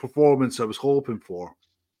was the performance I was hoping for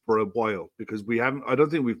a while, because I don't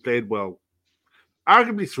think we've played well,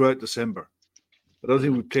 arguably throughout December. I don't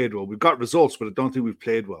think we've played well. We've got results, but I don't think we've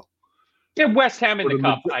played well. Yeah, West Ham in the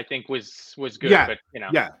cup, I think, was good. Yeah, but, you know.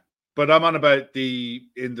 Yeah, but I'm on about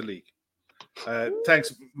in the league.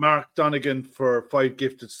 Thanks, Mark Donegan, for 5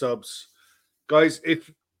 gifted subs. Guys,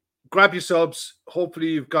 grab your subs. Hopefully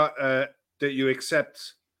you've got that you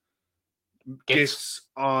accept gifts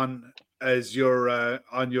on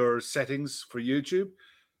your settings for YouTube.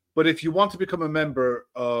 But if you want to become a member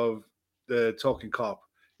of the Talking Cop,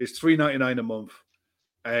 it's $3.99 a month.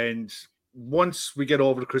 And once we get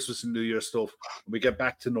over the Christmas and New Year stuff, and we get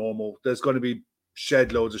back to normal, there's going to be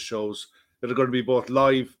shed loads of shows that are going to be both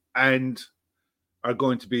live and are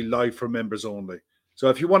going to be live for members only. So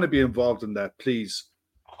if you want to be involved in that, please,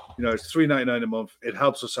 it's $3.99 a month. It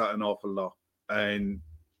helps us out an awful lot. And,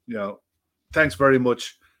 thanks very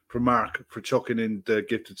much for Mark for chucking in the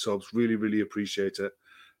gifted subs. Really, really appreciate it.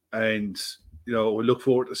 And, we look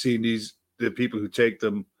forward to seeing the people who take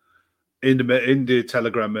them in the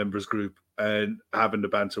Telegram members group and having the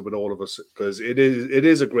banter with all of us, because it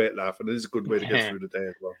is a great laugh and it is a good way to get through the day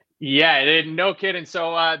as well. Yeah, no kidding.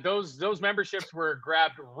 So those memberships were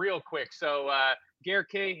grabbed real quick. So Gare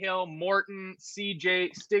Cahill, Morton,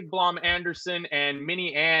 CJ, Stigblom, Anderson, and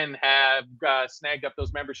Minnie Ann have snagged up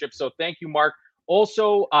those memberships. So thank you, Mark.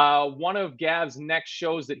 Also, one of Gav's next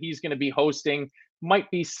shows that he's going to be hosting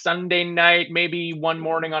might be Sunday night, maybe one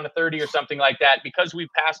morning on a 30 or something like that. Because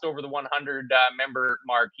we've passed over the 100 member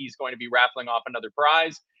mark, he's going to be raffling off another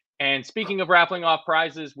prize. And speaking of raffling off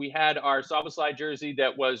prizes, we had our Soboslai jersey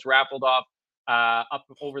that was raffled off up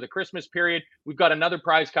over the Christmas period. We've got another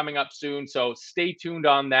prize coming up soon, so stay tuned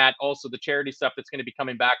on that. Also, the charity stuff that's going to be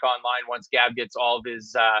coming back online once Gav gets all of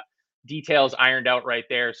his details ironed out right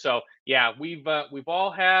there. So yeah, we've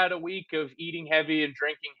all had a week of eating heavy and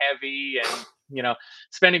drinking heavy and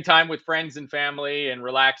spending time with friends and family and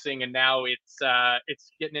relaxing, and now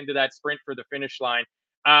it's getting into that sprint for the finish line.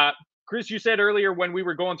 Chris, you said earlier when we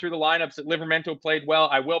were going through the lineups that Livramento played well.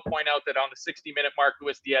 I will point out that on the 60-minute mark,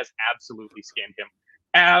 Luis Diaz absolutely skinned him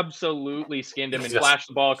and flashed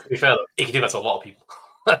the ball. To be fair, he can do that to a lot of people.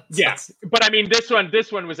 Yeah, but I mean, this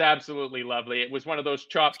one was absolutely lovely. It was one of those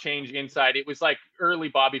chop change inside. It was like early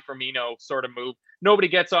Bobby Firmino sort of move. Nobody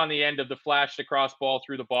gets on the end of the flashed across ball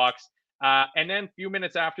through the box. And then a few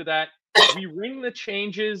minutes after that, we ring the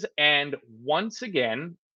changes. And once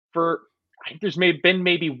again, I think there's been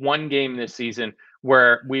maybe one game this season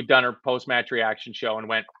where we've done our post-match reaction show and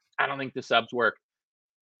went, I don't think the subs work.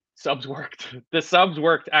 Subs worked. The subs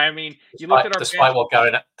worked. I mean, you looked at our despite what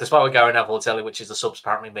Gary Neville will tell you, which is the subs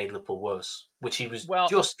apparently made Liverpool worse, which he was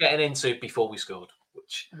just getting into before we scored.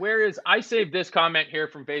 Whereas I saved this comment here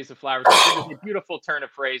from Vase of Flowers. It was a beautiful turn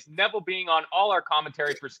of phrase. Neville being on all our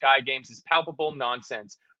commentary for Sky Games is palpable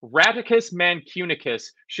nonsense. Raticus Mancunicus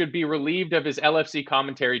should be relieved of his LFC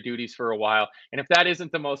commentary duties for a while. And if that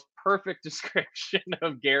isn't the most perfect description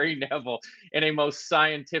of Gary Neville in a most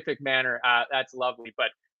scientific manner, that's lovely. But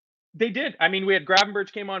they did. I mean, we had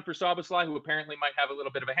Gravenberch came on for Soboslai, who apparently might have a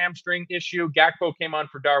little bit of a hamstring issue. Gakpo came on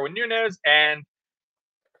for Darwin Núñez, and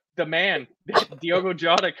the man, Diogo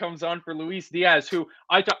Jota, comes on for Luis Diaz, who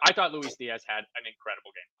I thought Luis Diaz had an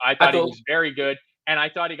incredible game. I thought he was very good, and I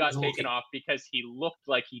thought he got taken off because he looked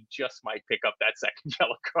like he just might pick up that second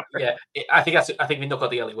yellow card. Yeah, I think we knocked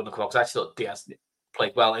out the early 1 o'clock. I actually thought Diaz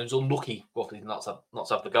played well. It was unlucky, roughly, not to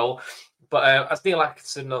have the goal. But as Neil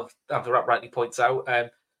Atkinson of Anthorap rightly points out,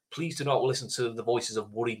 please do not listen to the voices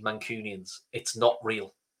of worried Mancunians. It's not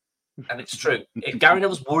real. And it's true. If Gary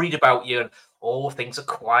Neville's worried about you and, things are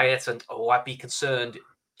quiet and, I'd be concerned,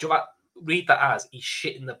 do you read that as he's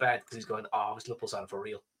shit in the bed because he's going, it's Liverpool side for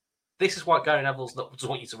real. This is what Gary Neville's doesn't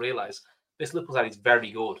want you to realise. This Liverpool side is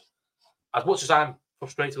very good. As much as I'm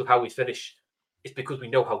frustrated with how we finish, it's because we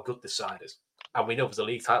know how good this side is. And we know there's a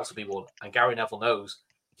league title to be won. And Gary Neville knows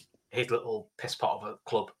his little piss pot of a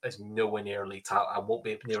club is nowhere near a league title. I won't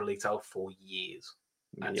be near a league title for years.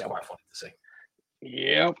 And it's quite funny to see.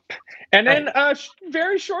 Yep. And then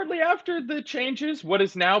very shortly after the changes, what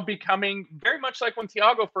is now becoming very much like when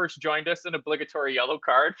Thiago first joined us, an obligatory yellow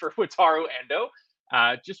card for Wataru Endo.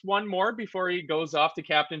 Just one more before he goes off to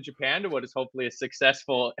captain Japan to what is hopefully a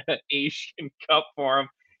successful Asian Cup for him.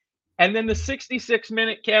 And then the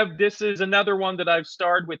 66-minute, Kev, this is another one that I've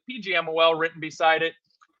starred with PGMOL written beside it.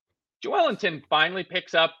 Joelinton finally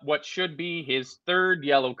picks up what should be his third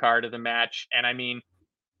yellow card of the match. And I mean,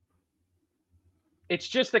 it's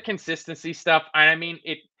just the consistency stuff. I mean,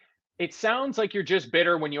 it sounds like you're just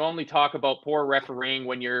bitter when you only talk about poor refereeing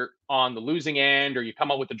when you're on the losing end or you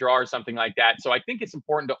come out with a draw or something like that. So I think it's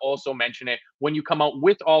important to also mention it when you come out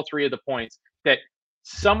with all three of the points, that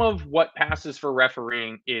some of what passes for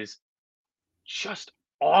refereeing is just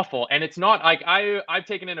awful. And it's not like I've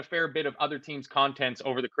taken in a fair bit of other teams' contents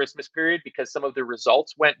over the Christmas period because some of the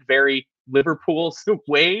results went very Liverpool's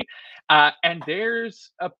way. And there's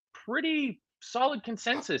a pretty solid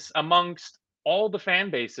consensus amongst all the fan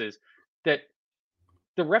bases that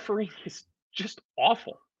the refereeing is just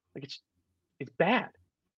awful. Like it's bad.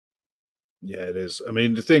 Yeah, it is. I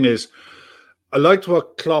mean, the thing is, I liked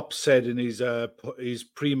what Klopp said in his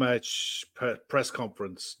pre-match press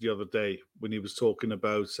conference the other day when he was talking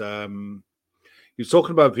about VAR,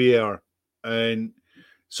 and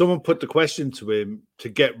someone put the question to him to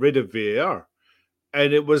get rid of VAR,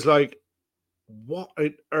 and it was like, what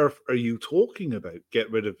on earth are you talking about?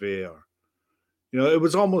 Get rid of VAR? You know, it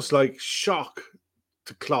was almost like shock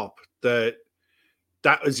to Klopp that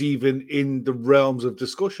was even in the realms of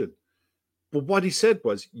discussion. But what he said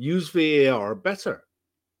was, use VAR better.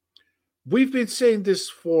 We've been saying this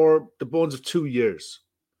for the bones of 2 years,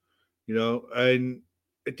 you know, and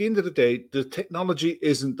at the end of the day, the technology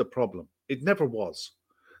isn't the problem. It never was.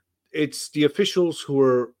 It's the officials who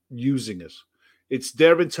are using it. It's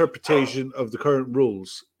their interpretation of the current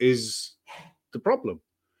rules is the problem.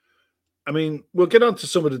 I mean, we'll get on to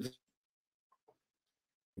some of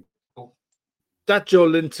that Joe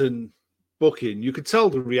Linton booking. You could tell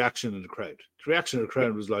the reaction of the crowd. The reaction of the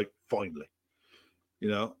crowd was like, finally, you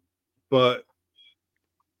know. But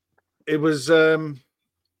it was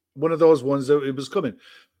one of those ones that it was coming.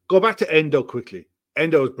 Go back to Endo quickly.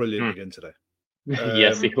 Endo was brilliant again today.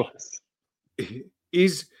 Yes, he was.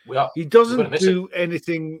 He doesn't do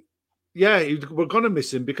anything. Yeah, we're going to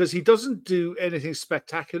miss him because he doesn't do anything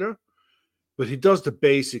spectacular, but he does the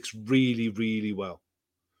basics really, really well.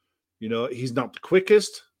 You know, he's not the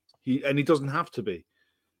quickest, he doesn't have to be.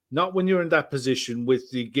 Not when you're in that position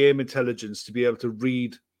with the game intelligence to be able to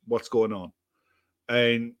read what's going on.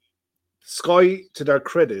 And Sky, to their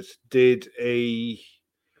credit, in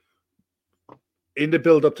the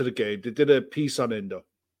build up to the game, they did a piece on Endo,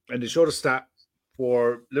 and they showed a stat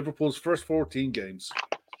for Liverpool's first 14 games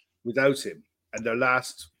without him, and their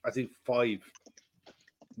last, I think, 5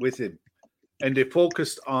 with him. And they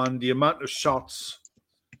focused on the amount of shots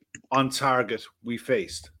on target we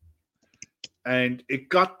faced. And it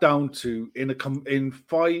got down to, in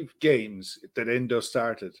 5 games that Endo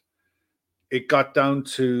started, it got down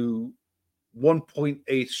to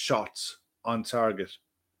 1.8 shots on target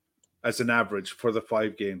as an average for the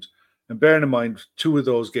 5 games. And bearing in mind, 2 of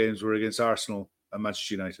those games were against Arsenal and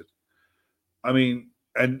Manchester United. I mean,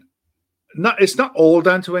 and it's not all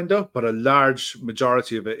down to Endo, but a large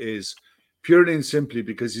majority of it is purely and simply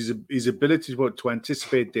because his ability to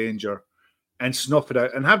anticipate danger and snuff it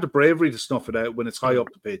out and have the bravery to snuff it out when it's high up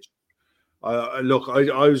the pitch. Look,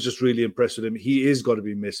 I was just really impressed with him. He is going to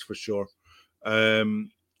be missed for sure.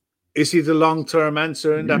 Is he the long-term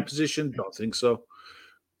answer in that position? Don't think so.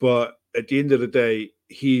 But at the end of the day,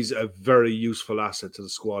 he's a very useful asset to the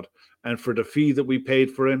squad. And for the fee that we paid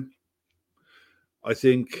for him, I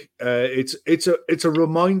think it's a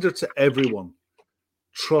reminder to everyone: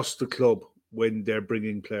 trust the club when they're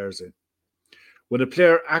bringing players in. When a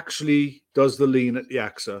player actually does the lean at the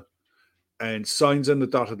AXA and signs on the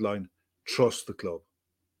dotted line, trust the club.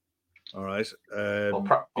 All right. Or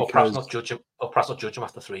perhaps not judge him. Or perhaps not judge him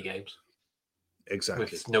after 3 games. Exactly.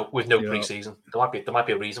 With no preseason. There might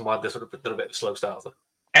be a reason why there's a bit of a slow start.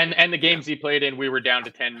 And the games he played in, we were down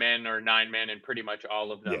to 10 men or 9 men in pretty much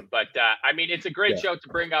all of them. Yeah. But, I mean, it's a great show to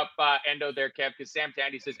bring up Endo there, Kev, because Sam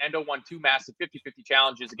Tandy says Endo won 2 massive 50-50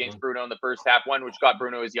 challenges against Bruno in the first half, one which got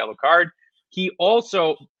Bruno his yellow card. He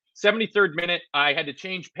also, 73rd minute, I had to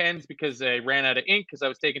change pens because I ran out of ink because I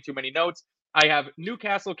was taking too many notes. I have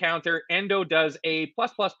Newcastle counter, Endo does a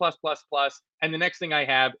plus, and the next thing I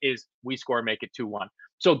have is we score, make it 2-1.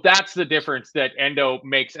 So that's the difference that Endo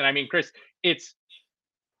makes. And I mean, Chris,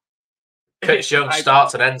 Curtis Jones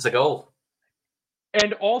starts and ends a goal.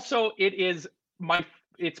 And also it's my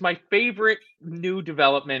favorite new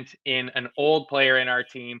development in an old player in our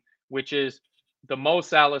team, which is the Mo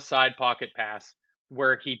Salah side pocket pass,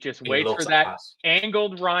 where he just waits for that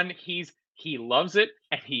angled run. He loves it,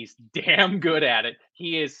 and he's damn good at it.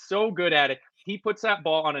 He is so good at it. He puts that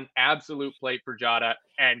ball on an absolute plate for Jota.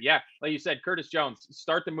 And yeah, like you said, Curtis Jones,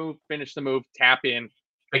 start the move, finish the move, tap in.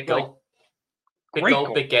 Big goal. Big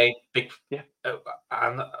goal, big game, big. Yeah.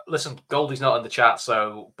 And listen, Goldie's not in the chat,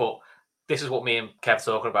 but this is what me and Kev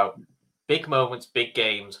are talking about. Big moments, big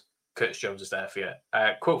games. Curtis Jones is there for you.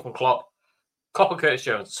 Quote from Klopp: Klopp and Curtis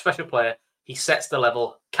Jones, special player. He sets the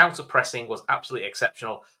level. Counter pressing was absolutely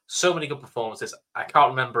exceptional. So many good performances. I can't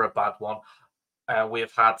remember a bad one.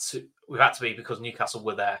 We've had to be because Newcastle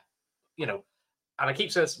were there, And I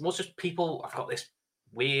keep saying most just people have got this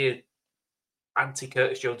weird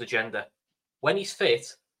anti-Curtis Jones agenda. When he's fit,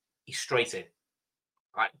 he's straight in.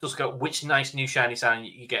 Right? Just go which nice new shiny sign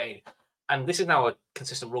you get in, and this is now a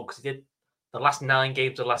consistent run because he did the last 9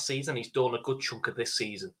 games of last season. He's done a good chunk of this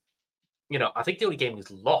season. I think the only game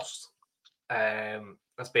he's lost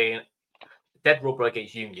has been dead rubber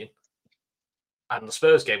against Union and the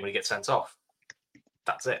Spurs game when he gets sent off.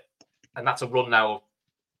 That's it. And that's a run now of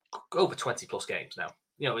over 20 plus games now.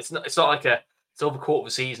 It's not like it's over a quarter of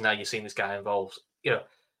a season now you've seen this guy involved.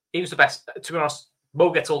 He was the best. To be honest, Mo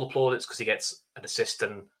gets all the plaudits because he gets an assist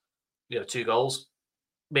and 2 goals.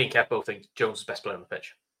 Me and Kev both think Jones is the best player on the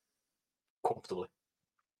pitch. Comfortably.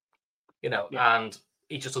 And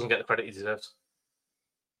he just doesn't get the credit he deserves.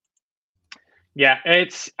 Yeah,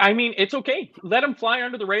 it's okay. Let him fly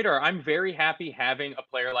under the radar. I'm very happy having a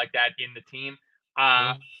player like that in the team.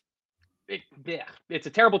 It's a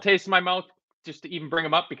terrible taste in my mouth just to even bring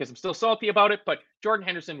him up because I'm still salty about it. But Jordan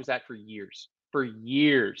Henderson was that for years.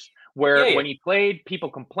 Where when he played, people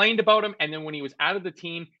complained about him. And then when he was out of the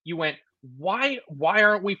team, you went, why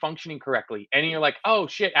aren't we functioning correctly? And you're like, oh,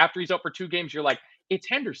 shit. After he's out for 2 games, you're like, it's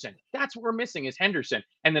Henderson. That's what we're missing is Henderson.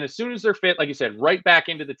 And then as soon as they're fit, like you said, right back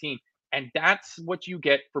into the team. And that's what you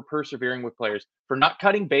get for persevering with players, for not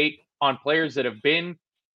cutting bait on players that have been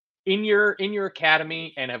in your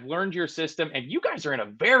academy and have learned your system. And you guys are in a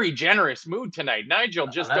very generous mood tonight. Nigel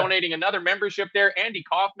just donating another membership there. Andy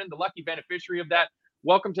Kaufman, the lucky beneficiary of that.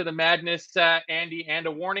 Welcome to the madness, Andy. And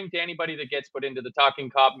a warning to anybody that gets put into the Talking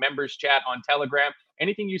Cop members chat on Telegram.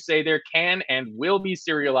 Anything you say there can and will be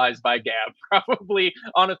serialized by Gab, probably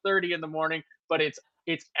on a 30 in the morning. But it's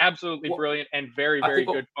absolutely brilliant and very, very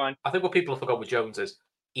good fun. I think what people have forgotten with Jones is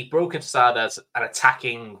he broke into side as an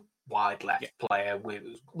attacking wide left player with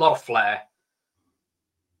a lot of flair.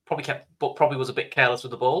 Probably was a bit careless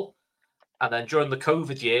with the ball. And then during the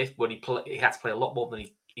COVID year, when he had to play a lot more than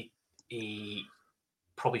he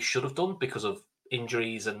probably should have done because of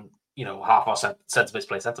injuries and half our centre mids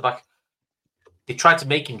play centre back. They tried to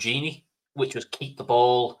make him genie, which was keep the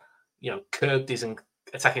ball, curbed his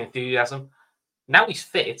attacking enthusiasm. Now he's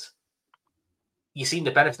fit. You've seen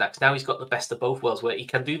the benefit because now he's got the best of both worlds where he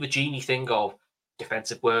can do the genie thing of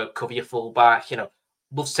defensive work, cover your full back,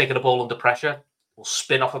 loves taking the ball under pressure, will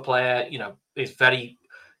spin off a player, is very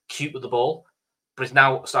cute with the ball, but he's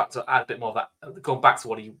now starting to add a bit more of that, going back to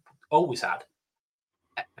what he always had,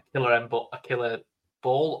 a killer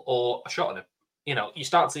ball or a shot on him. You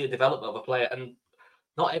start to see a development of a player, and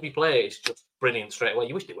not every player is just brilliant straight away.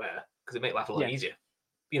 You wish it were, because it makes life a lot easier.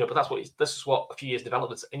 But this is what a few years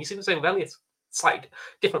development, and you see the same with Elliott. Slightly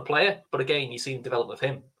different player, but again, you see the development of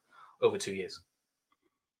him over 2 years.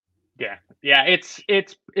 Yeah. It's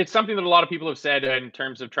something that a lot of people have said in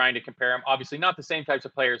terms of trying to compare him. Obviously, not the same types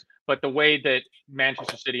of players, but the way that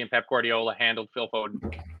Manchester City and Pep Guardiola handled Phil Foden,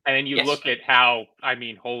 and then you look at how,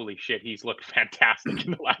 holy shit, he's looked fantastic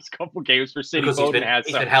in the last couple of games for City. Because he's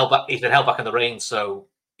been held back in the reins, so.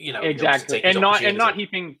 Exactly, and not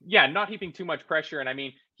heaping too much pressure. And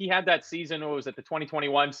he had that season. It was at the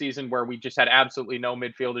 2021 season where we just had absolutely no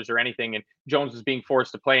midfielders or anything, and Jones was being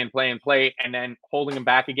forced to play, and then holding him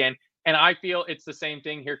back again. And I feel it's the same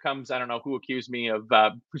thing. Here comes, I don't know who accused me of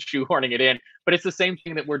shoehorning it in, but it's the same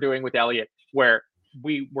thing that we're doing with Elliott, where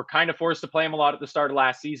we were kind of forced to play him a lot at the start of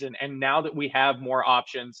last season, and now that we have more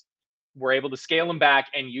options, we're able to scale him back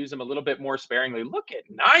and use him a little bit more sparingly. Look at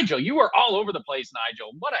Nigel. You are all over the place,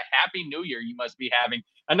 Nigel. What a happy new year you must be having.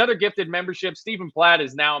 Another gifted membership. Stephen Platt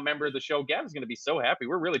is now a member of the show. Gavin's going to be so happy.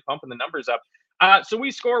 We're really pumping the numbers up. So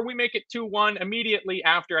we score. We make it 2-1 immediately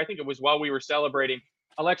after. I think it was while we were celebrating.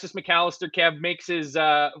 Alexis McAllister, Kev, makes his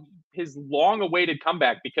long-awaited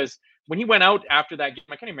comeback, because when he went out after that game,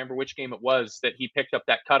 I can't even remember which game it was that he picked up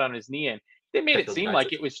that cut on his knee in. They made it seem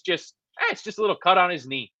like it was just, it's just a little cut on his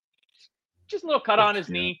knee. Just a little cut on his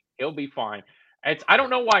knee. He'll be fine. I don't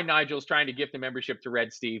know why Nigel's trying to gift a membership to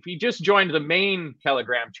Red Steve. He just joined the main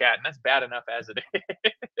Telegram chat, and that's bad enough as it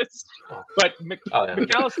is. But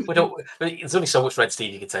McAllister... There's only so much Red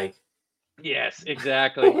Steve you can take. Yes,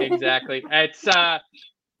 exactly. It's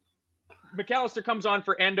McAllister comes on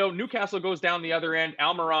for Endo. Newcastle goes down the other end.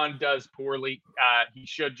 Almiron does poorly. He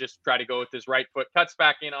should just try to go with his right foot. Cuts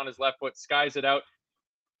back in on his left foot, skies it out.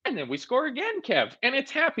 And then we score again, Kev. And it's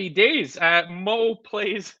happy days. Mo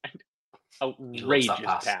plays an outrageous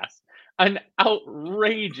pass. An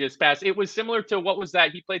outrageous pass. It was similar to, what was that?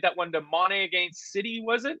 He played that one to Mane against City,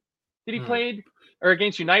 was it? Did he played? or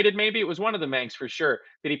against United, maybe it was one of the Manx for sure,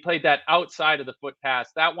 that he played that outside of the foot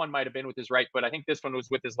pass. That one might have been with his right foot. I think this one was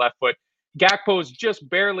with his left foot. Gakpo's just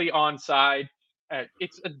barely onside.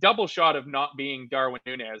 It's a double shot of not being Darwin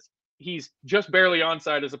Núñez. He's just barely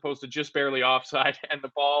onside as opposed to just barely offside, and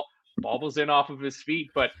the ball bobbles in off of his feet.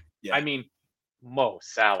 But yeah. I mean, Mo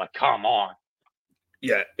Salah, come on.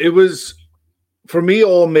 Yeah, it was, for me,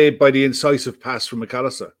 all made by the incisive pass from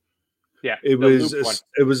McAllister. Yeah, it was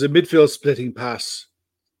a midfield splitting pass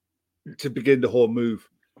to begin the whole move,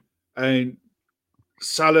 and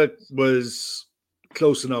Salah was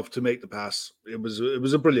close enough to make the pass. It was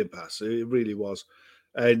a brilliant pass. It really was,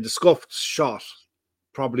 and the scuffed shot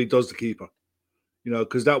probably does the keeper,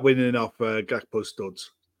 because that winning off Gakpo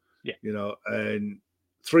studs. Yeah, and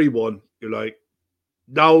 3-1. You're like,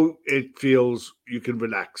 now it feels you can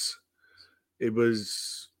relax. It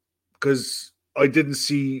was because I didn't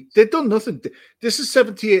see they'd done nothing. This is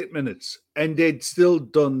 78 minutes, and they'd still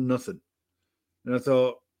done nothing. And I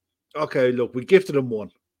thought, okay, look, we gifted them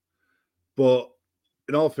one, but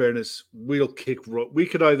in all fairness, we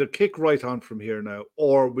could either kick right on from here now,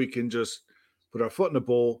 or we can just put our foot in the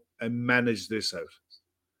bowl and manage this out.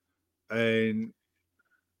 And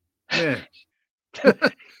yeah.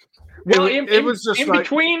 Well, it was just in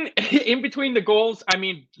between the goals. I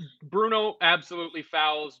mean, Bruno absolutely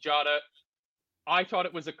fouls Jota. I thought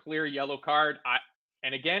it was a clear yellow card.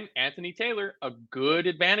 And again, Anthony Taylor, a good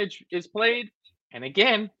advantage is played. And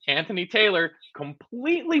again, Anthony Taylor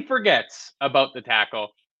completely forgets about the tackle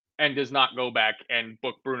and does not go back and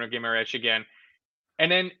book Bruno Guimaraes again.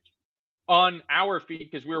 And then on our feed,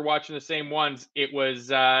 because we were watching the same ones, it was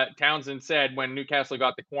Townsend said when Newcastle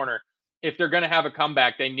got the corner, if they're going to have a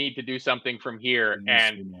comeback, they need to do something from here.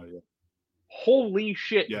 And holy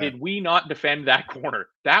shit, did we not defend that corner?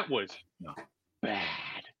 That was bad.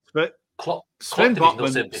 But Sven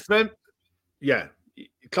Botman,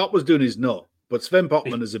 Klopp was doing his nut, but Sven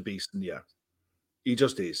Botman is a beast, and he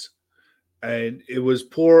just is. And it was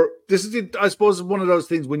poor. This is, I suppose, one of those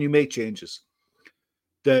things when you make changes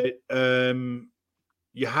that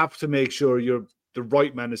you have to make sure the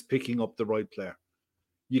right man is picking up the right player.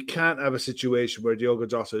 You can't have a situation where Diogo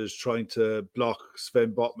Jota is trying to block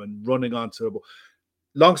Sven Botman running onto the ball.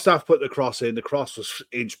 Longstaff put the cross in. The cross was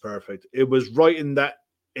inch perfect. It was right in that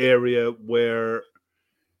area where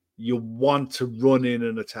you want to run in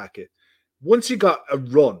and attack it. Once he got a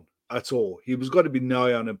run at all, he was going to be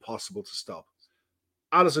nigh on impossible to stop.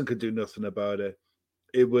 Alisson could do nothing about it.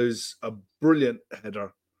 It was a brilliant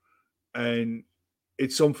header, and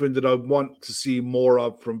it's something that I want to see more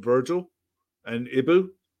of from Virgil and Ibu,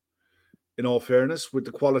 in all fairness, with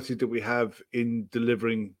the quality that we have in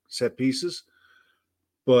delivering set pieces.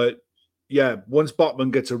 But yeah, once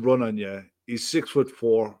Botman gets a run on you, he's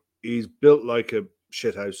 6'4", he's built like a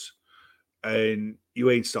shithouse, and you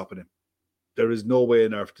ain't stopping him. There is no way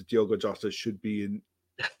on earth that Diogo Jota should be in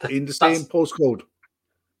the same postcode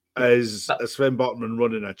as Sven Botman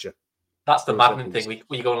running at you. That's the maddening thing. Where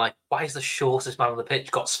you're going like, why is the shortest man on the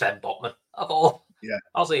pitch got Sven Botman of all? Yeah.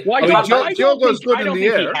 I was like, I don't think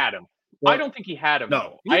he had him. Well, I don't think he had him.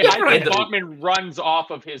 No. I think Botman runs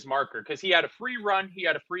off of his marker because he had a free run, he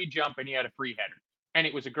had a free jump, and he had a free header. And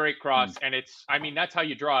it was a great cross. And that's how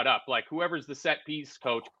you draw it up. Like, whoever's the set piece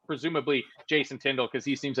coach, presumably Jason Tyndall, because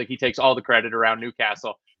he seems like he takes all the credit around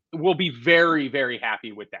Newcastle, will be very, very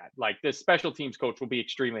happy with that. Like, the special teams coach will be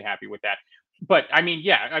extremely happy with that. But, I mean,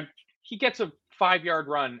 he gets a 5-yard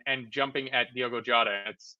run and jumping at Diogo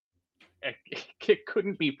Jota. It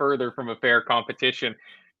couldn't be further from a fair competition.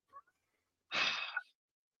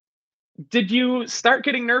 Did you start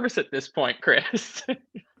getting nervous at this point, Chris?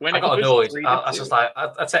 When I got annoyed. I was just like, I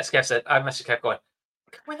texted Kev, I messaged Kev going,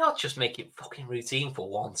 can we not just make it fucking routine for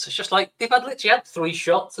once? It's just like, they've literally had 3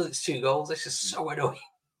 shots and it's 2 goals. This is so annoying.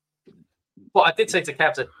 But I did say to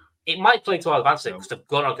Kev that it might play to our advantage because they're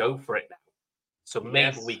going to go for it now. So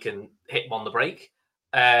maybe we can hit them on the break.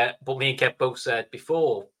 But me and Kev both said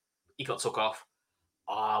before he got took off,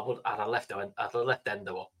 I'd have left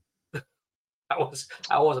Endo on.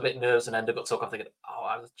 I was a bit nervous, and Endo got took off thinking,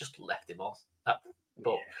 I just left him off.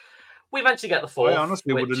 But we eventually get the 4th. I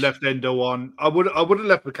honestly would have left Endo on. I would have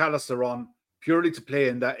left McAllister on purely to play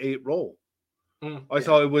in that 8 role. I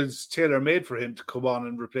thought it was tailor-made for him to come on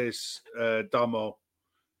and replace Damo,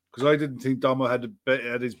 because I didn't think Damo had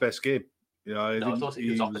his best game. I thought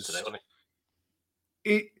he was off it today, wasn't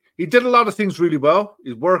he? He did a lot of things really well.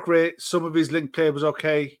 His work rate, some of his link play was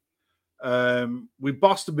okay. We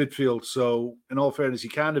bossed the midfield, so in all fairness, he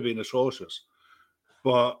can have been atrocious.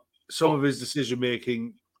 But some of his decision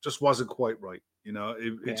making just wasn't quite right.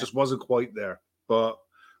 It just wasn't quite there. But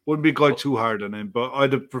wouldn't be going too hard on him. But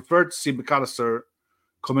I'd have preferred to see McAllister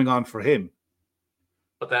coming on for him.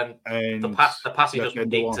 But then And the pass he doesn't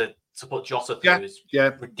need to put Jota through is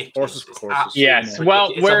ridiculous. Yes,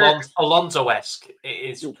 well, it's Alonso-esque. It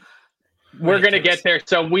is. We're going to get there.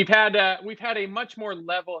 So we've had a much more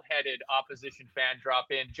level-headed opposition fan drop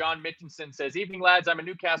in. John Mitchinson says, "Evening, lads. I'm a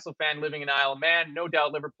Newcastle fan living in Isle of Man. No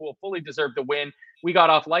doubt Liverpool fully deserved the win. We got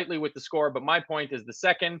off lightly with the score, but my point is the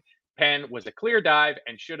second pen was a clear dive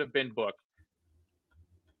and should have been booked."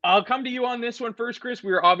 I'll come to you on this one first, Chris.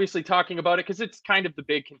 We were obviously talking about it because it's kind of the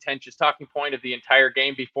big contentious talking point of the entire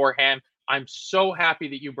game beforehand. I'm so happy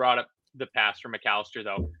that you brought up the pass from McAllister,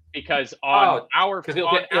 though, because on our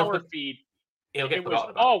feed, it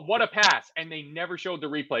was, what a pass, and they never showed the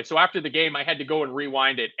replay. So after the game, I had to go and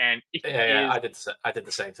rewind it, and I did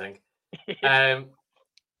the same thing.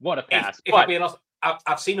 What a pass! If I'm being honest,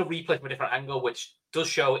 I've seen a replay from a different angle, which does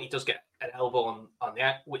show he does get an elbow on the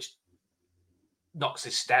act, which knocks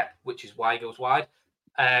his step, which is why he goes wide.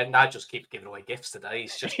 And I just keep giving away gifts today.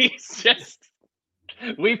 He's just.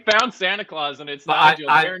 We found Santa Claus, and it's not.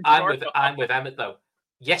 I'm with Emmett though.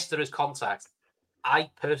 Yes, there is contact. I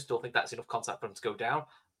personally don't think that's enough contact for him to go down.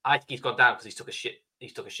 I think he's gone down because he took a shit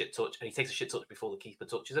touch, and he takes a shit touch before the keeper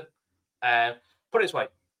touches him. Put it this way: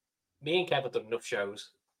 me and Kev have done enough shows.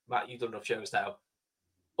 Matt, you've done enough shows now.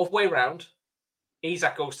 Up way round,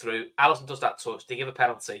 Isak goes through. Alisson does that touch. They give a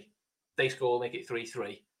penalty. They score, make it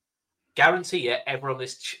 3-3. Guarantee you,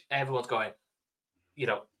 everyone's going.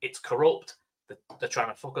 It's corrupt. They're trying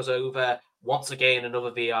to fuck us over. Once again,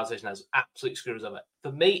 another VAR decision has absolute screws of it.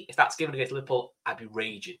 For me, if that's given against Liverpool, I'd be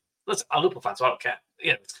raging. Listen, I'm a Liverpool fan, so I don't care.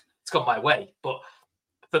 It's gone my way. But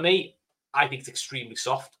for me, I think it's extremely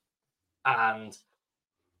soft. But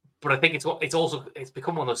I think it's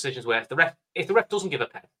become one of those decisions where if the ref doesn't give a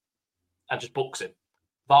pen and just books him,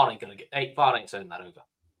 VAR ain't turning that over.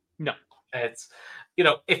 No. It's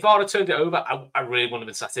if VAR had turned it over, I really wouldn't have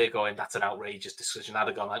been sat here going, that's an outrageous decision. I'd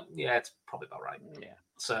have gone like, yeah, it's probably about right. Yeah.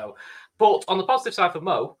 So, but on the positive side for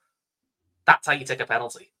Mo, that's how you take a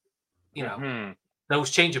penalty.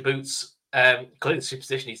 Those change of boots, clearly the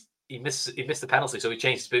superstition, he missed the penalty, so he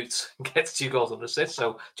changed his boots and gets 2 goals on assist.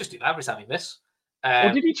 So just do that every time he miss.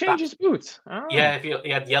 Did he change his boots? Oh. Yeah, if he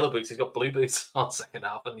had yellow boots, he's got blue boots on the second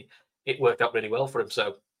half, and it worked out really well for him.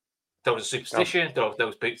 So there was a superstition.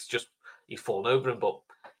 Those boots just he'd fallen over him, but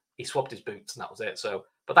he swapped his boots, and that was it. So,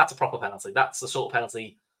 but that's a proper penalty. That's the sort of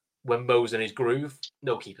penalty when Mo's in his groove.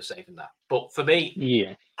 No keeper saving that. But for me,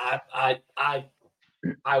 yeah, I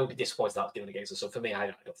would be disappointed that was given against us. So for me, I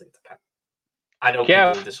don't think it's a pen. I know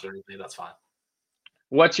people would disagree with me. That's fine.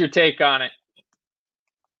 What's your take on it?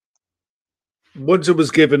 Once it was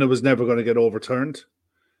given, it was never going to get overturned.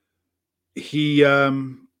 He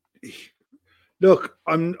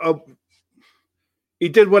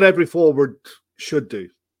did what every forward should do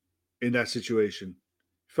in that situation.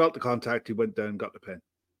 Felt the contact, he went down, got the pen.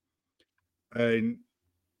 And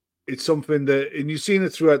it's something that, and you've seen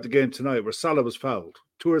it throughout the game tonight, where Salah was fouled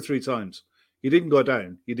 2 or 3 times. He didn't go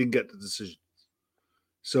down. He didn't get the decision.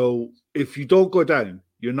 So if you don't go down,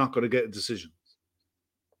 you're not going to get a decision.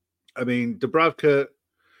 I mean, Dubravka,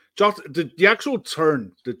 the actual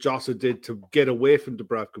turn that Jota did to get away from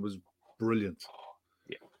Dubravka was brilliant.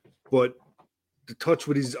 Yeah. But the touch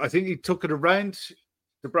with I think he took it around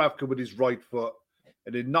Dubravka with his right foot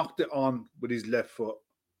and then knocked it on with his left foot.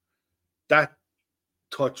 That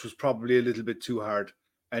touch was probably a little bit too hard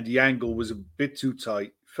and the angle was a bit too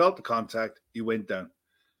tight. Felt the contact, he went down.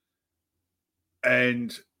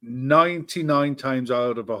 And 99 times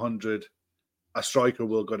out of 100, a striker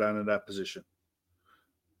will go down in that position.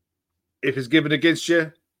 If it's given against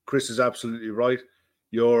you, Chris is absolutely right.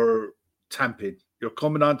 You're tamping. You're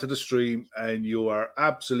coming onto the stream and you are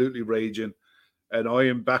absolutely raging. And I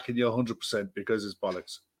am backing you 100% because it's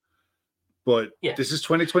bollocks. But this is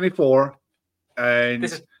 2024 and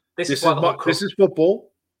this is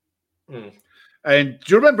football. Mm. And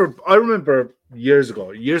do you remember, I remember years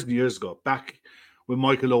and years ago, back when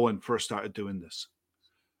Michael Owen first started doing this.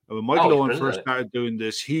 And when Michael Owen first started doing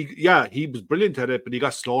this, he was brilliant at it, but he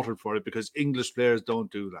got slaughtered for it because English players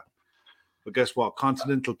don't do that. But guess what?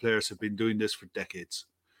 Continental players have been doing this for decades.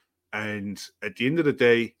 And at the end of the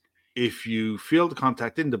day, if you feel the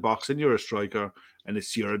contact in the box and you're a striker and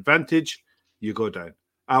it's your advantage, you go down.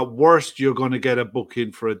 At worst, you're going to get a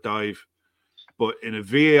booking for a dive. But in a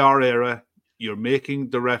VAR era, you're making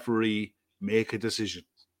the referee make a decision.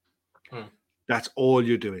 That's all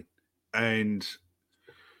you're doing. And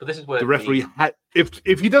but this is where the referee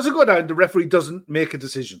if he doesn't go down, the referee doesn't make a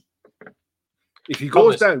decision. If he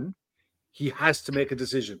goes down, he has to make a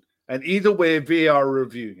decision. And either way, VAR are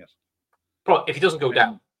reviewing it. If he doesn't go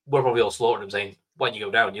down, we're probably all slaughtering him saying when you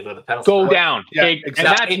go down, you learn the penalty. Go down. Yeah,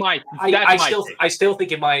 exactly. And I still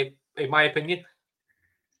think in my opinion,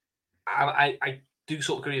 I do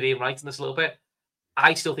sort of agree with Ian Wright in this a little bit.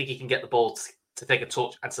 I still think he can get the ball to take a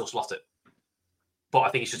touch and still slot it. But I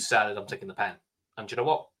think he should decide I'm taking the pen. And do you know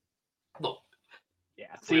what? Look.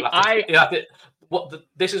 Yeah. See,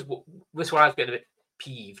 this is where I was getting a bit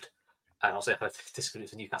peeved. And I'll say if I disagree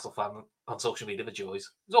with a Newcastle fan on social media, the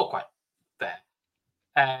joys. It's all quite fair.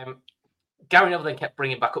 Gary Neville then kept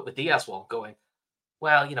bringing back up the Diaz one, going,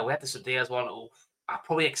 well, we had this with Diaz one. Oh, I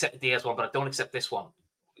probably accept the Diaz one, but I don't accept this one.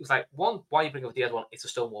 It was like, one, why are you bringing up the Diaz one? It's a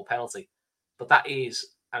Stonewall penalty. But that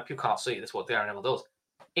is, and people can't see it, that's what Gary Neville does.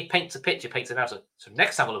 It paints a picture, paints a narrative. So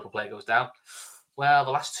next time a Liverpool player goes down, well,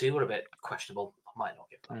 the last two were a bit questionable. I might not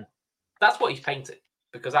get that. That's what he's painted,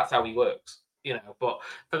 because that's how he works, But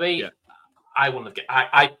for me, I wouldn't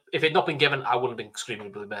have if it had not been given, I wouldn't have been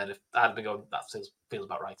screaming Billy Bird if I had been going, that feels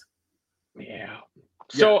about right. Yeah.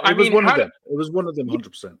 So it was one of them. It was one of them,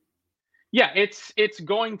 100%. Yeah, it's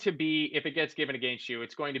going to be, if it gets given against you,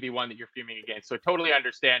 it's going to be one that you're fuming against. So I totally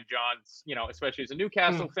understand John's, especially as a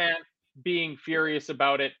Newcastle fan, being furious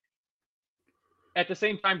about it. At the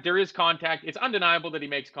same time, there is contact. It's undeniable that he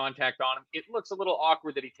makes contact on him. It looks a little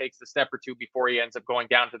awkward that he takes the step or two before he ends up going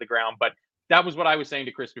down to the ground. But that was what I was saying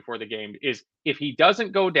to Chris before the game, is if he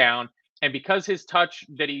doesn't go down, and because his touch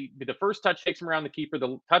the first touch takes him around the keeper,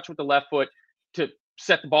 the touch with the left foot to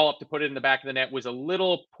set the ball up to put it in the back of the net was a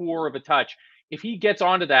little poor of a touch. If he gets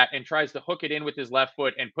onto that and tries to hook it in with his left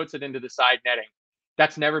foot and puts it into the side netting,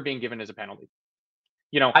 that's never being given as a penalty.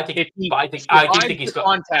 I think he's got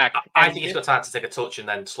contact. I think he's got time to take a touch and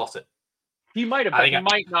then slot it. He might have, but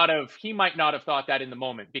he might not have thought that in the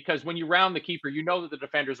moment, because when you round the keeper, that the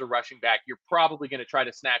defenders are rushing back. You're probably going to try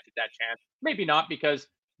to snatch at that chance. Maybe not, because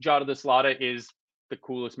Jota de Slota is the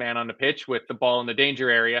coolest man on the pitch with the ball in the danger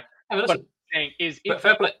area. But what I'm saying is,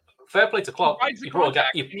 fair play to Klopp. You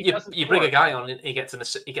bring a guy on, and he gets an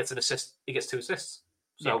assist. He gets 2 assists.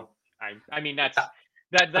 So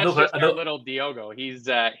that's just our little Diogo. He is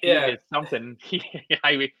something.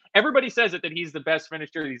 Everybody says that he's the best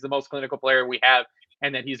finisher. He's the most clinical player we have,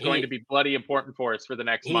 and that he's going to be bloody important for us for the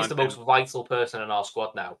next month. He's the most vital person in our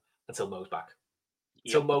squad now until Mo's back.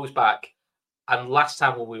 Until Mo's back. And last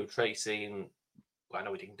time when we were tracing, I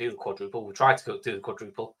know we didn't do the quadruple. We tried to do the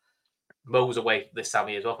quadruple. Mo was away this time of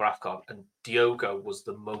year as well for AFCON, and Diogo was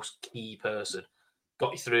the most key person.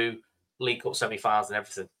 Got you through League Cup semi-finals and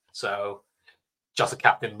everything. So, just a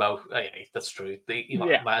captain Mo. Yeah, that's true. I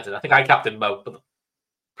think I captain Mo, but the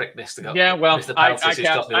prick missed the goal. Yeah, well,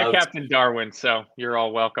 I captain Darwin, so you're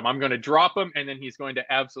all welcome. I'm going to drop him, and then he's going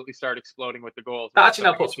to absolutely start exploding with the goals. That actually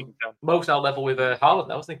now puts Mo's now level with Haaland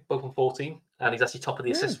now, isn't he? Both on 14, and he's actually top of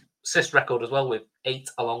the assist record as well with 8,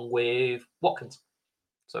 along with Watkins.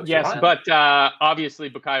 So yes, but obviously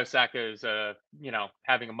Bukayo Saka is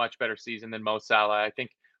having a much better season than Mo Salah. I think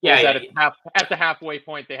at the halfway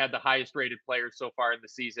point they had the highest rated players so far in the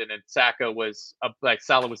season, and Saka was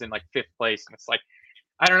Salah was in 5th place, and it's like,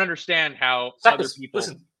 I don't understand how other people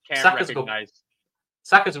can't recognize.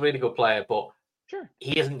 Saka's a really good player, but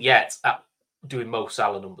he isn't yet at doing Mo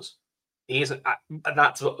Salah numbers. He isn't, and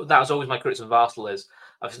that was always my criticism of Arsenal is,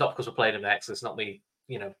 it's not because we're playing him next, it's not me.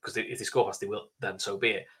 Because if they score fast, they will, then so be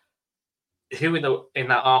it. Who in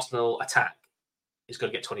that Arsenal attack is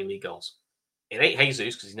going to get 20 league goals? It ain't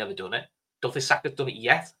Jesus, because he's never done it. Don't think Saka's done it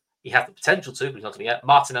yet. He has the potential to, but he's not done it yet.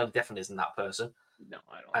 Martinelli definitely isn't that person. No,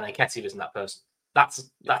 I don't. And then Nketiah isn't that person. That's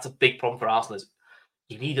a big problem for Arsenal. Is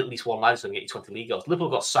you need at least one lad who's going to get you 20 league goals. Liverpool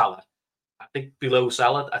got Salah. I think below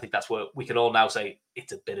Salah, I think that's where we can all now say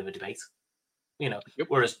it's a bit of a debate.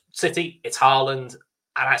 Whereas City, it's Haaland.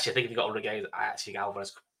 And actually, I think if you got 100 games, I actually think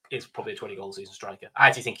Alvarez is probably a 20-goal season striker. I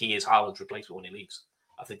actually think he is Haaland's replacement when he leaves.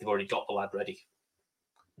 I think they've already got the lad ready.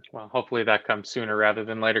 Well, hopefully that comes sooner rather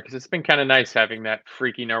than later, because it's been kind of nice having that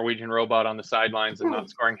freaky Norwegian robot on the sidelines and not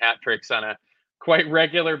scoring hat tricks on a quite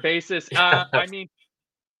regular basis.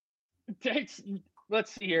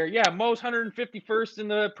 Let's see here. Yeah, Mo's 151st in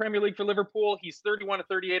the Premier League for Liverpool. He's 31 to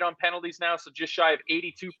 38 on penalties now, so just shy of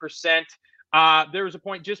 82%. There was a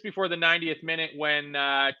point just before the 90th minute when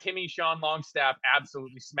Timmy Sean Longstaff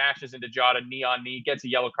absolutely smashes into Jota knee on knee, gets a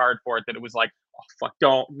yellow card for it, that it was like, oh, fuck,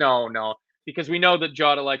 no. Because we know that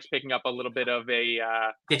Jota likes picking up a little bit of a...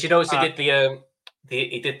 Did you notice he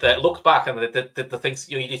did the looked back and the things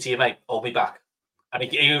you did to your mate, hold me back. And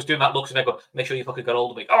he was doing that looks and I go, make sure you fucking got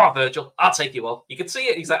hold of me. Oh, Virgil, I'll take you on. You can see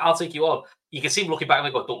it. He's like, I'll take you on. You can see him looking back and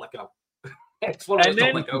they go, don't let go. It's one of those,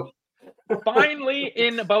 don't let go. Finally,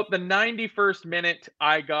 in about the 91st minute,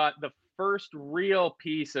 I got the first real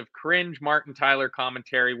piece of cringe Martin Tyler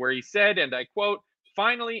commentary where he said, and I quote,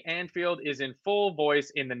 finally, Anfield is in full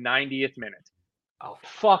voice in the 90th minute. Oh,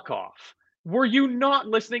 fuck off. Were you not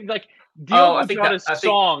listening? Like, I Diogo think Jota's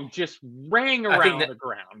song just rang around the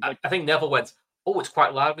ground. Like, I think Neville went, "Oh, it's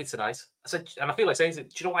quite lively tonight." I said, and I feel like saying, "Do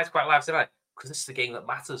you know why it's quite lively tonight? Because this is the game that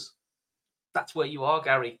matters. That's where you are,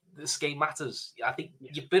 Gary. This game matters." I think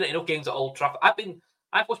you've been at enough games at Old Trafford.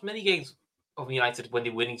 I've watched many games of United when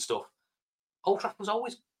they're winning stuff. Old Trafford was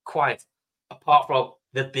always quiet, apart from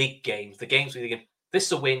the big games, the games where you think, this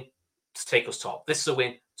is a win to take us top. This is a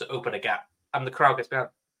win to open a gap, and the crowd gets behind.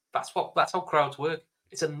 That's how crowds work.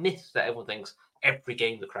 It's a myth that everyone thinks every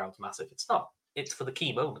game the crowd's massive. It's not. It's for the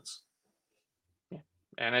key moments.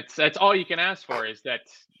 And that's all you can ask for, is that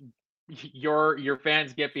your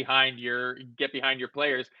fans get behind your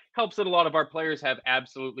players. Helps that a lot of our players have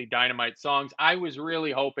absolutely dynamite songs. I was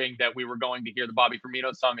really hoping that we were going to hear the Bobby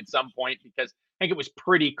Firmino song at some point, because I think it was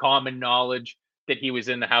pretty common knowledge that he was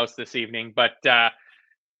in the house this evening. But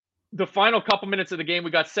the final couple minutes of the game,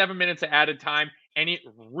 we got 7 minutes of added time, and it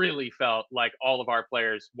really felt like all of our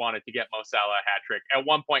players wanted to get Mo Salah a hat trick. At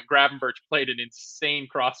one point, Gravenberch played an insane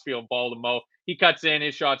crossfield ball to Mo. He cuts in,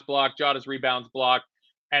 his shot's blocked, Jota's rebounds blocked,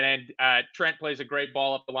 and then Trent plays a great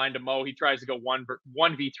ball up the line to Mo. He tries to go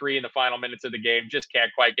 1v3 in the final minutes of the game, just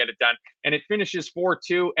can't quite get it done. And it finishes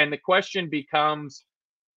 4-2, and the question becomes,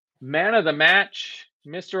 man of the match,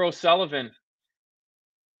 Mr. O'Sullivan.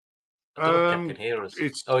 I don't know if Kev can hear us. He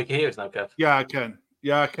can hear us now, Kev. Yeah, I can.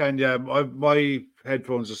 Yeah, my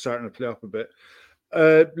headphones are starting to play up a bit.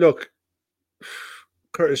 Look,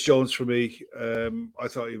 Curtis Jones for me. I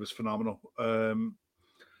thought he was phenomenal.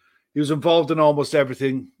 He was involved in almost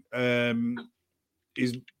everything.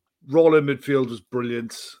 His role in midfield was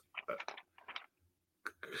brilliant.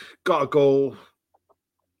 Got a goal.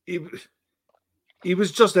 He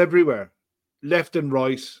was just everywhere, left and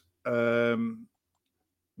right.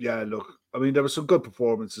 Yeah, look, I mean, there were some good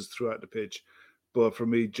performances throughout the pitch, but for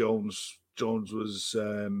me, Jones was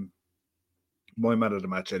my man of the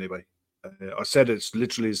match anyway. I said it's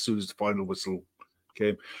literally as soon as the final whistle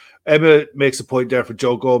came. Emma makes a point there for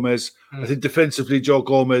Joe Gomez. I think defensively, Joe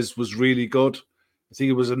Gomez was really good. I think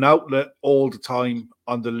it was an outlet all the time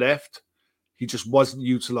on the left. He just wasn't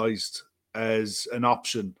utilised as an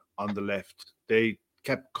option on the left. They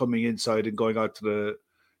kept coming inside and going out to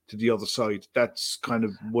the other side. That's kind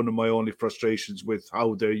of one of my only frustrations with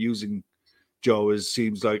how they're using Joe. Is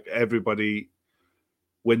seems like everybody,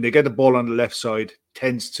 when they get the ball on the left side,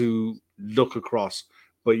 tends to look across.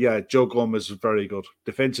 But yeah, Joe Gomez was very good.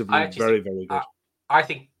 Defensively, very, very good. I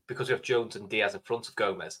think because we have Jones and Diaz in front of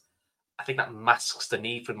Gomez, I think that masks the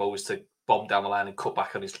need for him always to bomb down the line and cut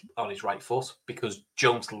back on his right foot, because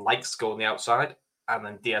Jones likes to go on the outside, and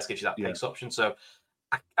then Diaz gives you that pace option. So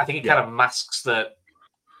I think it kind of masks the.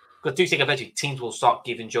 Because I do think eventually teams will start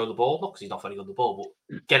giving Joe the ball, not because he's not very good on the ball,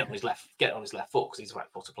 but get it on his left foot, because he's right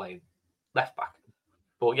footer playing left back.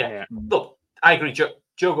 But look, I agree. Joe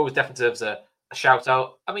Gomez definitely deserves a shout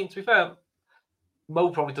out. I mean, to be fair,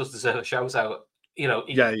 Mo probably does deserve a shout out. You know,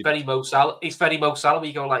 he's very Mo Salah. He's very Mo Salah. Where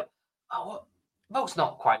you go like, oh, what? Mo's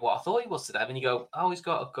not quite what I thought he was today. And you go, oh, he's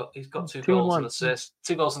got 2 goals and assists,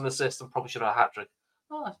 2 goals and assists, and probably should have a hat trick.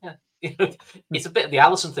 Oh yeah, it's a bit of the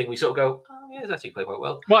Alisson thing. We sort of go, oh yeah, he's actually played quite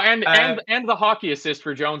well. Well, and the hockey assist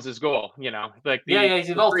for Jones's goal. You know, like he's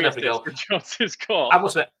involved in every goal. For Jones's goal. I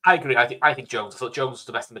must admit, I agree. I think Jones. I thought Jones was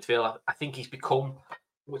the best in midfield. I think he's become,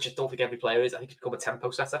 which I don't think every player is. I think he's become a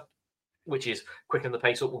tempo setter, which is quickening the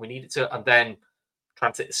pace up when we need it to, and then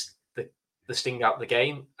trying to take the sting out of the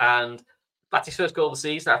game. And that's his first goal of the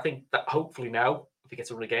season. I think that hopefully now, if he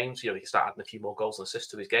gets a run of games, he can start adding a few more goals and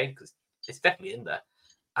assists to his game, because it's definitely in there.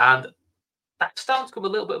 And that's starting to become a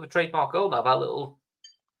little bit of a trademark goal now, that little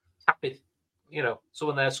tapping,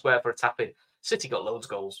 someone there square for a tapping. City got loads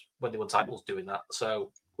of goals when they won titles doing that.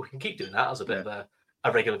 So we can keep doing that as a bit of a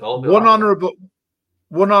regular goal.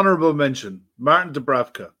 One honourable mention, Martin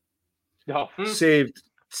Dubravka. Saved.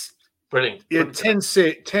 Brilliant. Yeah, 10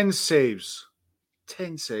 saves.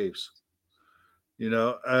 10 saves.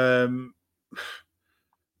 I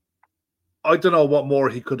don't know what more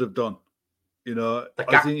he could have done. The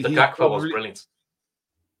Gakpo was brilliant.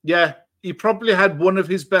 Yeah, he probably had one of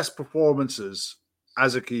his best performances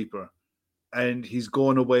as a keeper, and he's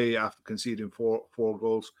going away after conceding four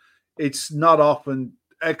goals. It's not often.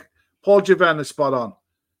 Paul Givan is spot on.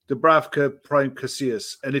 Dubravka, prime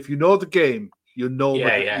Casillas, and if you know the game, you'll know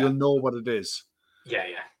what it is. Yeah.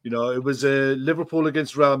 It was Liverpool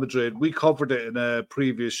against Real Madrid. We covered it in a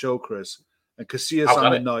previous show, Chris, and Casillas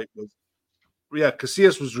on the night was. Yeah,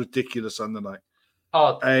 Casillas was ridiculous on the night.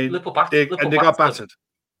 Oh, and Liverpool they got battered.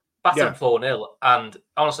 Battered 4-0. And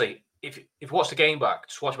honestly, if you watch the game back,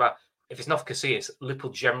 just watch back. if it's not for Casillas,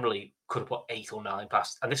 Liverpool generally could have put 8 or 9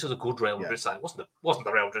 past. And this was a good Real Madrid side. It wasn't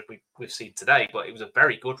the Real Madrid we've seen today, but it was a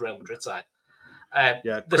very good Real Madrid side.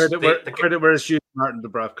 Credit where it's due, Martin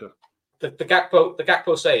Dubravka. The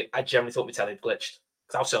Gakpo save, I generally thought Vitelli had glitched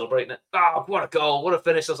because I was celebrating it. Oh, what a goal! What a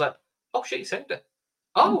finish! I was like, oh shit, he saved it.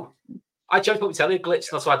 Oh, I generally thought Vitelli had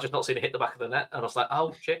glitched. That's why I've just not seen it hit the back of the net, and I was like,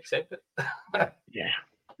 oh shit, he saved it.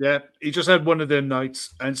 Yeah, he just had one of them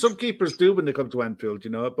nights, and some keepers do when they come to Anfield,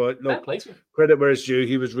 But look, credit where it's due.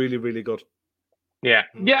 He was really, really good. Yeah,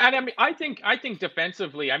 and I mean, I think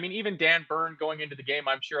defensively, I mean, even Dan Burn going into the game,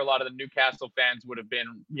 I'm sure a lot of the Newcastle fans would have been,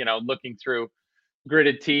 looking through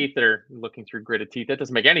gritted teeth. That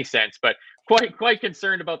doesn't make any sense, but quite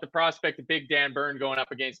concerned about the prospect of Big Dan Burn going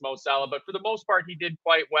up against Mo Salah. But for the most part, he did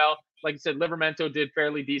quite well. Like I said, Livramento did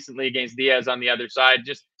fairly decently against Diaz on the other side.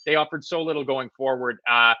 Just they offered so little going forward.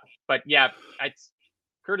 But yeah,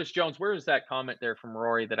 Curtis Jones, where is that comment there from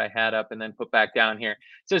Rory that I had up and then put back down here? It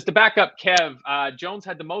says, to back up Kev, Jones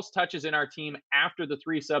had the most touches in our team after the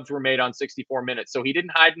 3 subs were made on 64 minutes. So he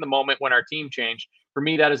didn't hide in the moment when our team changed. For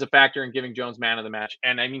me, that is a factor in giving Jones man of the match.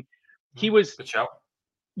 And I mean, he was... Good shout.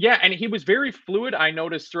 Yeah, and he was very fluid, I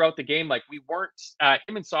noticed, throughout the game. Like, we weren't...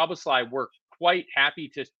 him and Szoboszlai were quite happy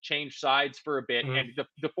to change sides for a bit. And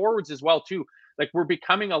the forwards as well, too. Like, we're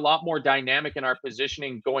becoming a lot more dynamic in our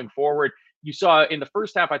positioning going forward. You saw in the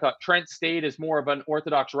first half, I thought Trent stayed as more of an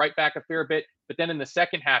orthodox right back a fair bit. But then in the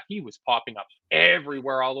second half, he was popping up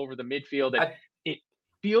everywhere all over the midfield. And it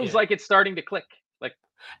feels like it's starting to click. Like,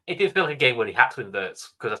 it did feel like a game where he had to invert,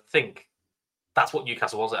 because I think that's what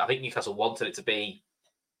Newcastle was. I think Newcastle wanted it to be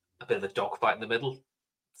a bit of a dogfight in the middle.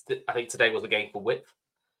 I think today was a game for width.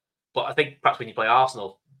 But I think perhaps when you play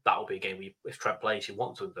Arsenal, that will be a game where if Trent plays, you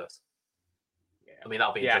want to invert. Yeah. I mean,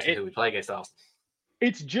 that'll be interesting who we play against Arsenal.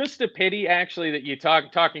 It's just a pity, actually, that you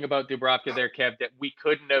talking about Dubravka there, Kev, that we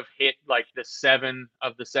couldn't have hit like the 7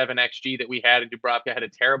 of the 7 XG that we had, and Dubravka had a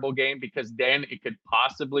terrible game, because then it could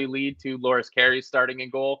possibly lead to Loris Karius starting in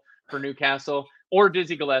goal for Newcastle, or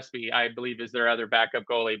Dizzy Gillespie, I believe, is their other backup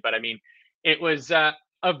goalie. But I mean, it was a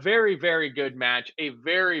very, very good match, a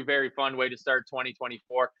very, very fun way to start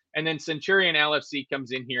 2024. And then Centurion LFC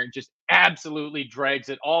comes in here and just absolutely drags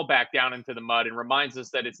it all back down into the mud and reminds us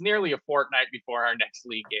that it's nearly a fortnight before our next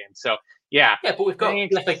league game. So, yeah. Yeah, but we've got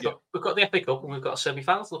the FA Cup. We've got the FA Cup, and we've got a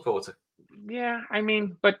semi-final to look forward to. Yeah, I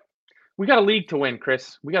mean, but we got a league to win,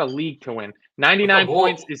 Chris. We got a league to win. 99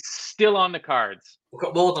 points is still on the cards. We've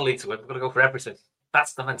got more than a league to win. We've got to go for everything.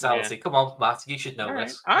 That's the mentality. Yeah. Come on, Matt. You should know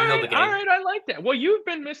this. You know the game. All right, I like that. Well, you've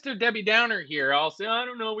been Mr. Debbie Downer here. I'll say, I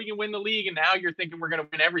don't know, we can win the league, and now you're thinking we're going to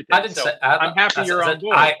win everything. I didn't say. I'm happy you're on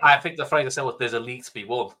board. I think the phrase I said was, "There's a league to be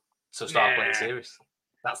won, so start playing serious."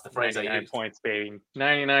 That's the phrase I used. 99 points, baby.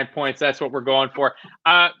 99 points. That's what we're going for.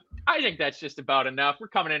 I think that's just about enough. We're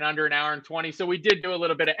coming in under an hour and 20, so we did do a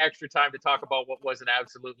little bit of extra time to talk about what was an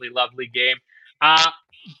absolutely lovely game.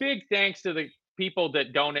 Big thanks to the people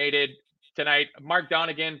that donated tonight. Mark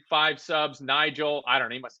Donegan, 5 subs. Nigel, I don't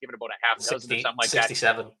know, he must have given about a half dozen or something like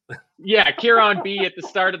 67. That. Yeah, Kieran B at the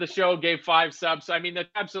start of the show gave 5 subs. I mean, that's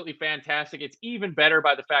absolutely fantastic. It's even better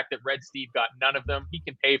by the fact that Red Steve got none of them. He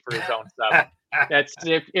can pay for his own sub. That's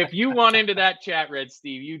if you want into that chat, Red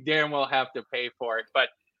Steve, you damn well have to pay for it. But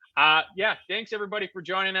yeah, thanks everybody for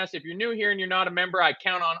joining us. If you're new here and you're not a member, I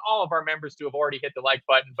count on all of our members to have already hit the like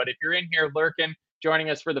button. But if you're in here lurking, joining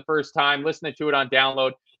us for the first time, listening to it on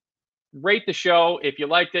download, rate the show. If you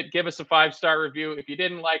liked it, give us a 5-star review. If you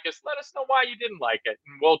didn't like us, let us know why you didn't like it,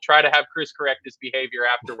 and we'll try to have Chris correct his behavior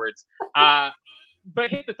afterwards.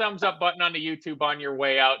 But hit the thumbs up button on the YouTube on your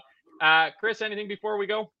way out. Chris, anything before we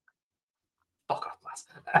go? Fuck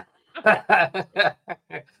off, Matt.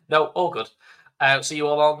 No, all good. See you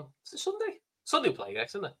all on Sunday. Sunday we'll play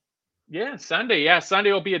next, isn't it? Yeah, Sunday. Yeah,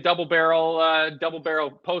 Sunday will be a double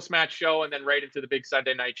barrel post-match show, and then right into the big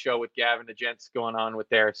Sunday night show with Gav and the gents going on with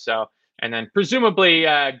there. So, and then presumably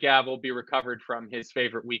Gav will be recovered from his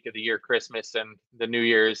favorite week of the year, Christmas and the New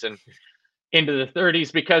Year's, and into the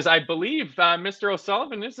 30s, because I believe Mr.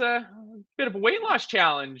 O'Sullivan is a bit of a weight loss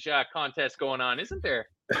challenge contest going on, isn't there?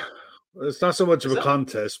 It's not so much of a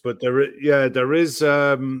contest, but there is.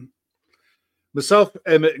 Myself,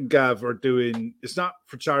 Emmett, and Gav are doing. It's not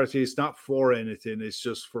for charity. It's not for anything. It's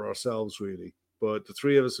just for ourselves, really. But the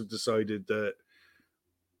 3 of us have decided that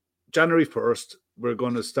January 1st, we're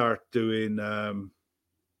going to start doing a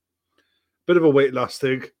bit of a weight loss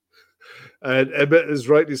thing. And Emmett has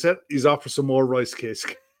rightly said he's off for some more rice cakes.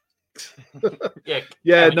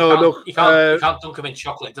 Yeah. No, look, you can't dunk them in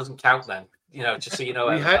chocolate. It doesn't count then. Just so you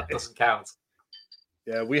know, that doesn't count.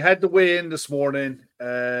 Yeah, we had the weigh in this morning.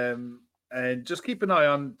 And just keep an eye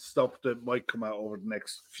on stuff that might come out over the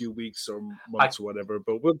next few weeks or months or whatever.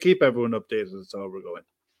 But we'll keep everyone updated as to how we're going.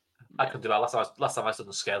 I couldn't do that. Last time I stood on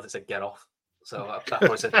the scales, it said get off. So that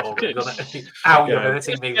probably said, "Oh, ow, you're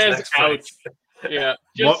hurting me." Yeah.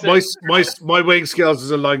 My weighing scales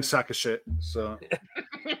is a lying sack of shit. So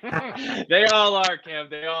they all are, Kev.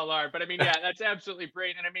 They all are. But I mean, yeah, that's absolutely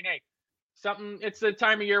great. And I mean, hey, it's the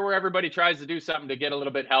time of year where everybody tries to do something to get a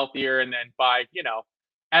little bit healthier. And then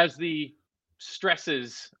as the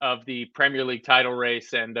stresses of the Premier League title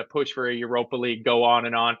race and the push for a Europa League go on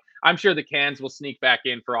and on, I'm sure the cans will sneak back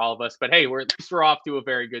in for all of us. But hey, we're off to a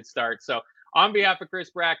very good start. So on behalf of Chris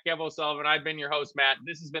Brack, Kev O'Sullivan, I've been your host, Matt.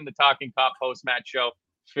 This has been the Talking Cop post-match show.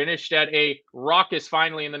 Finished at a raucous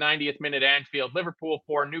finally in the 90th minute Anfield. Liverpool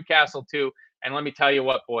 4, Newcastle 2. And let me tell you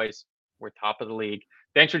what, boys, we're top of the league.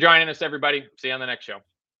 Thanks for joining us, everybody. See you on the next show.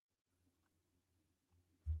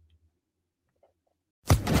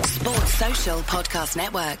 Sports Social Podcast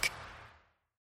Network.